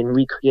try and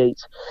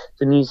recreate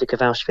the music of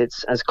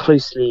Auschwitz as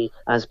closely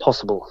as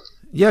possible.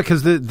 Yeah,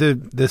 because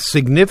the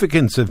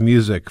significance of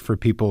music for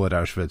people at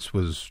Auschwitz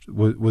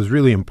was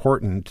really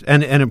important,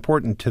 and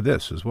important to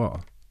this as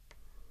well.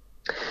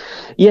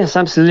 Yes,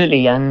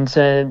 absolutely. And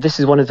this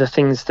is one of the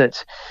things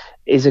that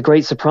is a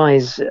great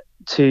surprise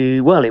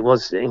it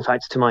was in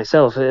fact to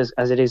myself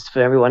as it is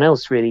for everyone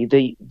else, really,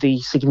 the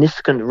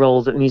significant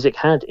role that music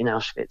had in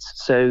Auschwitz.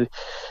 So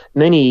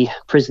many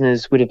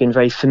prisoners would have been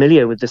very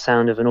familiar with the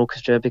sound of an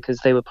orchestra because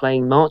they were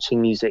playing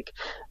marching music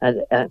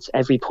at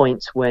every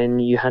point when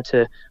you had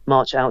to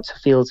march out to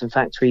fields and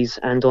factories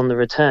and on the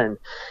return.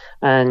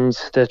 And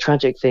the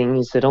tragic thing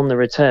is that on the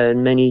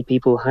return, many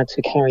people had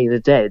to carry the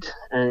dead.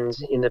 And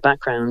in the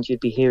background, you'd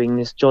be hearing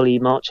this jolly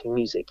marching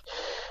music.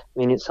 I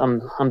mean, it's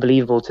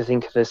unbelievable to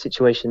think of a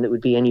situation that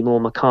would be any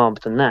more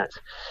macabre than that.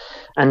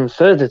 And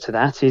further to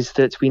that is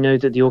that we know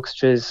that the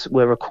orchestras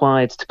were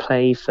required to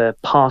play for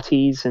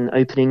parties and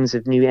openings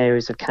of new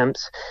areas of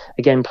camps,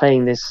 again,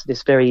 playing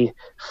this very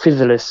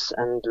frivolous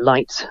and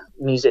light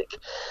music.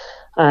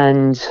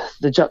 And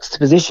the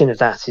juxtaposition of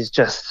that is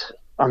just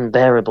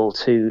unbearable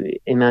to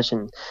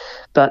imagine.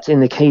 But in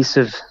the case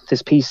of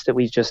this piece that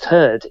we've just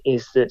heard,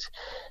 is that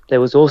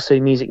there was also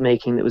music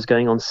making that was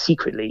going on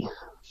secretly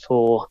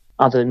for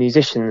other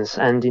musicians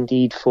and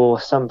indeed for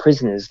some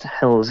prisoners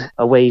held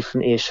away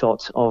from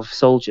earshot of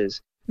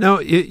soldiers. Now,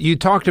 you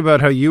talked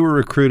about how you were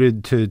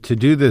recruited to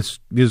do this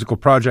musical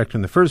project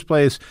in the first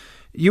place.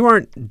 You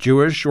aren't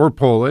Jewish or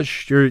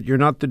Polish. You're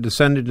not the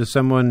descendant of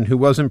someone who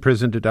was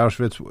imprisoned at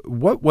Auschwitz.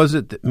 What was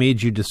it that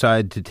made you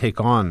decide to take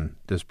on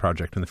this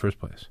project in the first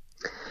place?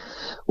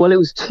 Well, it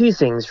was two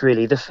things,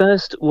 really. The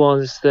first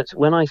was that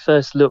when I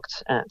first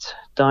looked at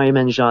Dario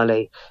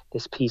Menjale,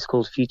 this piece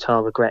called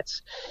Futile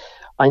Regrets,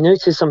 I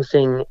noticed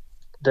something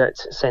that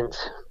sent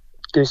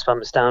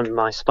goosebumps down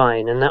my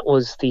spine, and that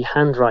was the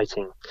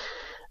handwriting.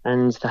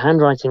 And the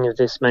handwriting of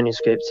this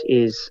manuscript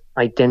is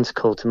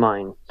identical to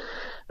mine.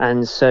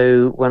 And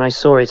so when I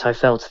saw it, I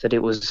felt that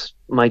it was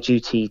my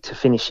duty to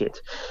finish it.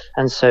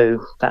 And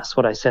so that's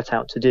what I set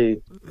out to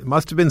do. It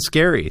must have been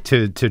scary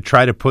to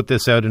try to put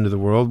this out into the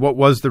world. What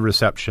was the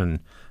reception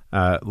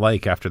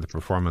like after the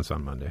performance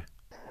on Monday?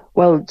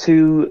 Well,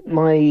 to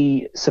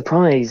my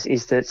surprise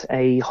is that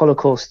a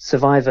Holocaust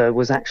survivor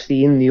was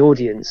actually in the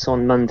audience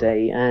on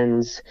Monday,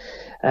 and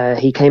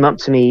he came up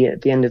to me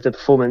at the end of the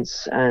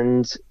performance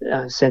and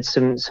said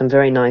some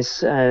very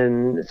nice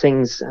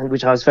things, and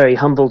which I was very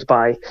humbled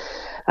by.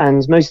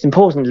 And most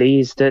importantly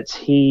is that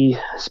he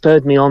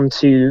spurred me on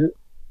to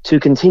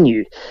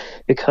continue,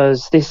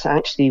 because this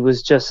actually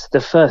was just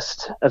the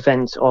first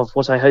event of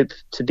what I hope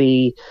to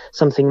be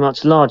something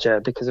much larger,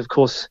 because of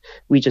course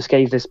we just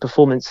gave this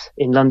performance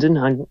in London.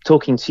 I'm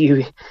talking to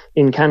you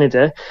in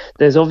Canada.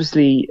 There's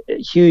obviously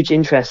huge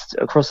interest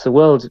across the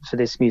world for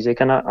this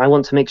music, and I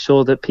want to make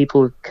sure that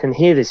people can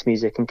hear this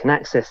music and can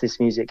access this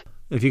music.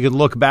 If you could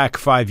look back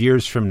 5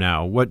 years from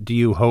now, what do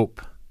you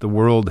hope the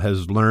world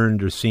has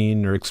learned or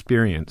seen or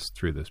experienced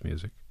through this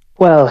music?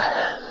 Well,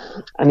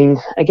 I mean,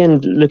 again,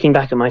 looking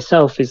back at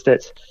myself, is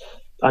that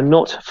I'm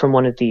not from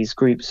one of these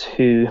groups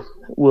who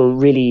will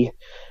really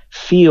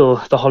feel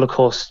the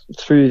Holocaust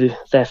through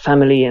their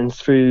family and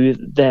through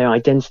their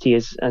identity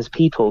as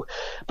people.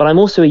 But I'm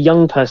also a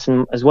young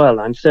person as well.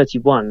 I'm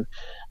 31.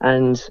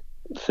 And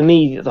for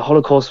me, the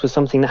Holocaust was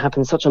something that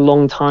happened such a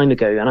long time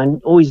ago. And I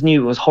always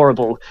knew it was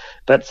horrible.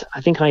 But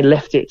I think I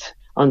left it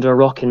under a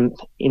rock in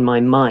my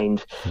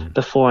mind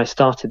before I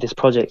started this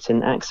project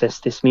and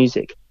accessed this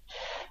music.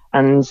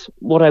 And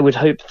what I would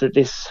hope that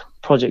this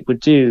project would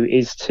do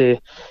is to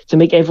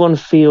make everyone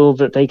feel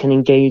that they can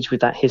engage with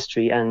that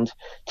history and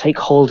take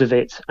hold of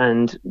it,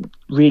 and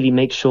really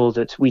make sure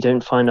that we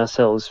don't find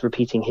ourselves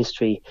repeating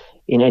history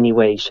in any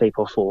way, shape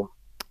or form.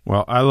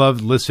 Well, I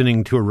loved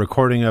listening to a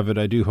recording of it.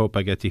 I do hope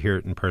I get to hear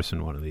it in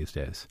person one of these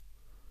days.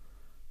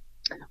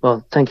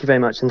 Well, thank you very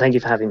much, and thank you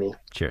for having me.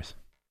 Cheers.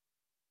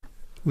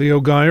 Leo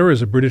Geyer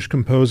is a British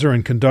composer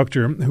and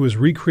conductor who has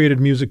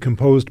recreated music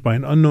composed by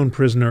an unknown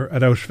prisoner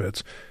at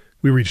Auschwitz.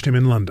 We reached him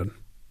in London.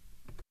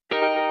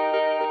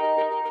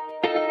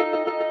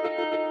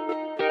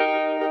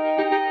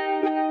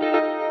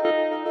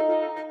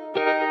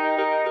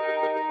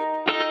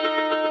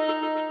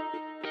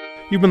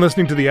 You've been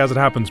listening to the As It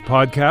Happens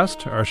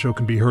podcast. Our show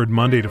can be heard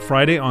Monday to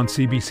Friday on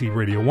CBC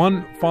Radio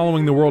 1,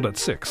 Following the World at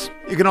 6.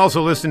 You can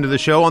also listen to the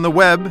show on the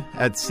web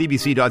at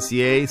cbc.ca/AIH.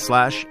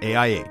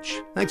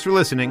 Thanks for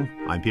listening.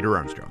 I'm Peter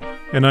Armstrong.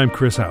 And I'm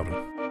Chris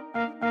Howden.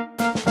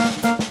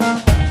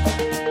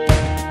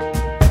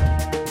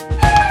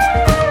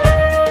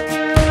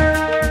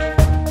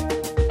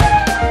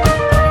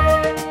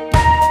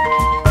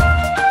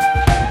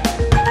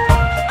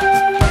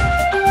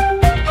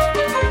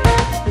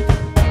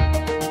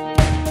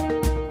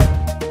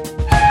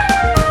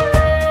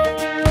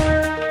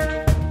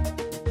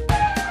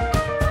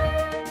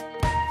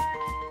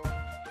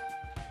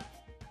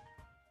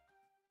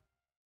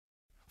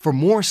 For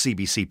more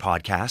CBC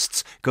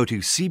podcasts, go to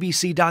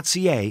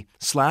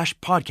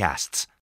cbc.ca/podcasts.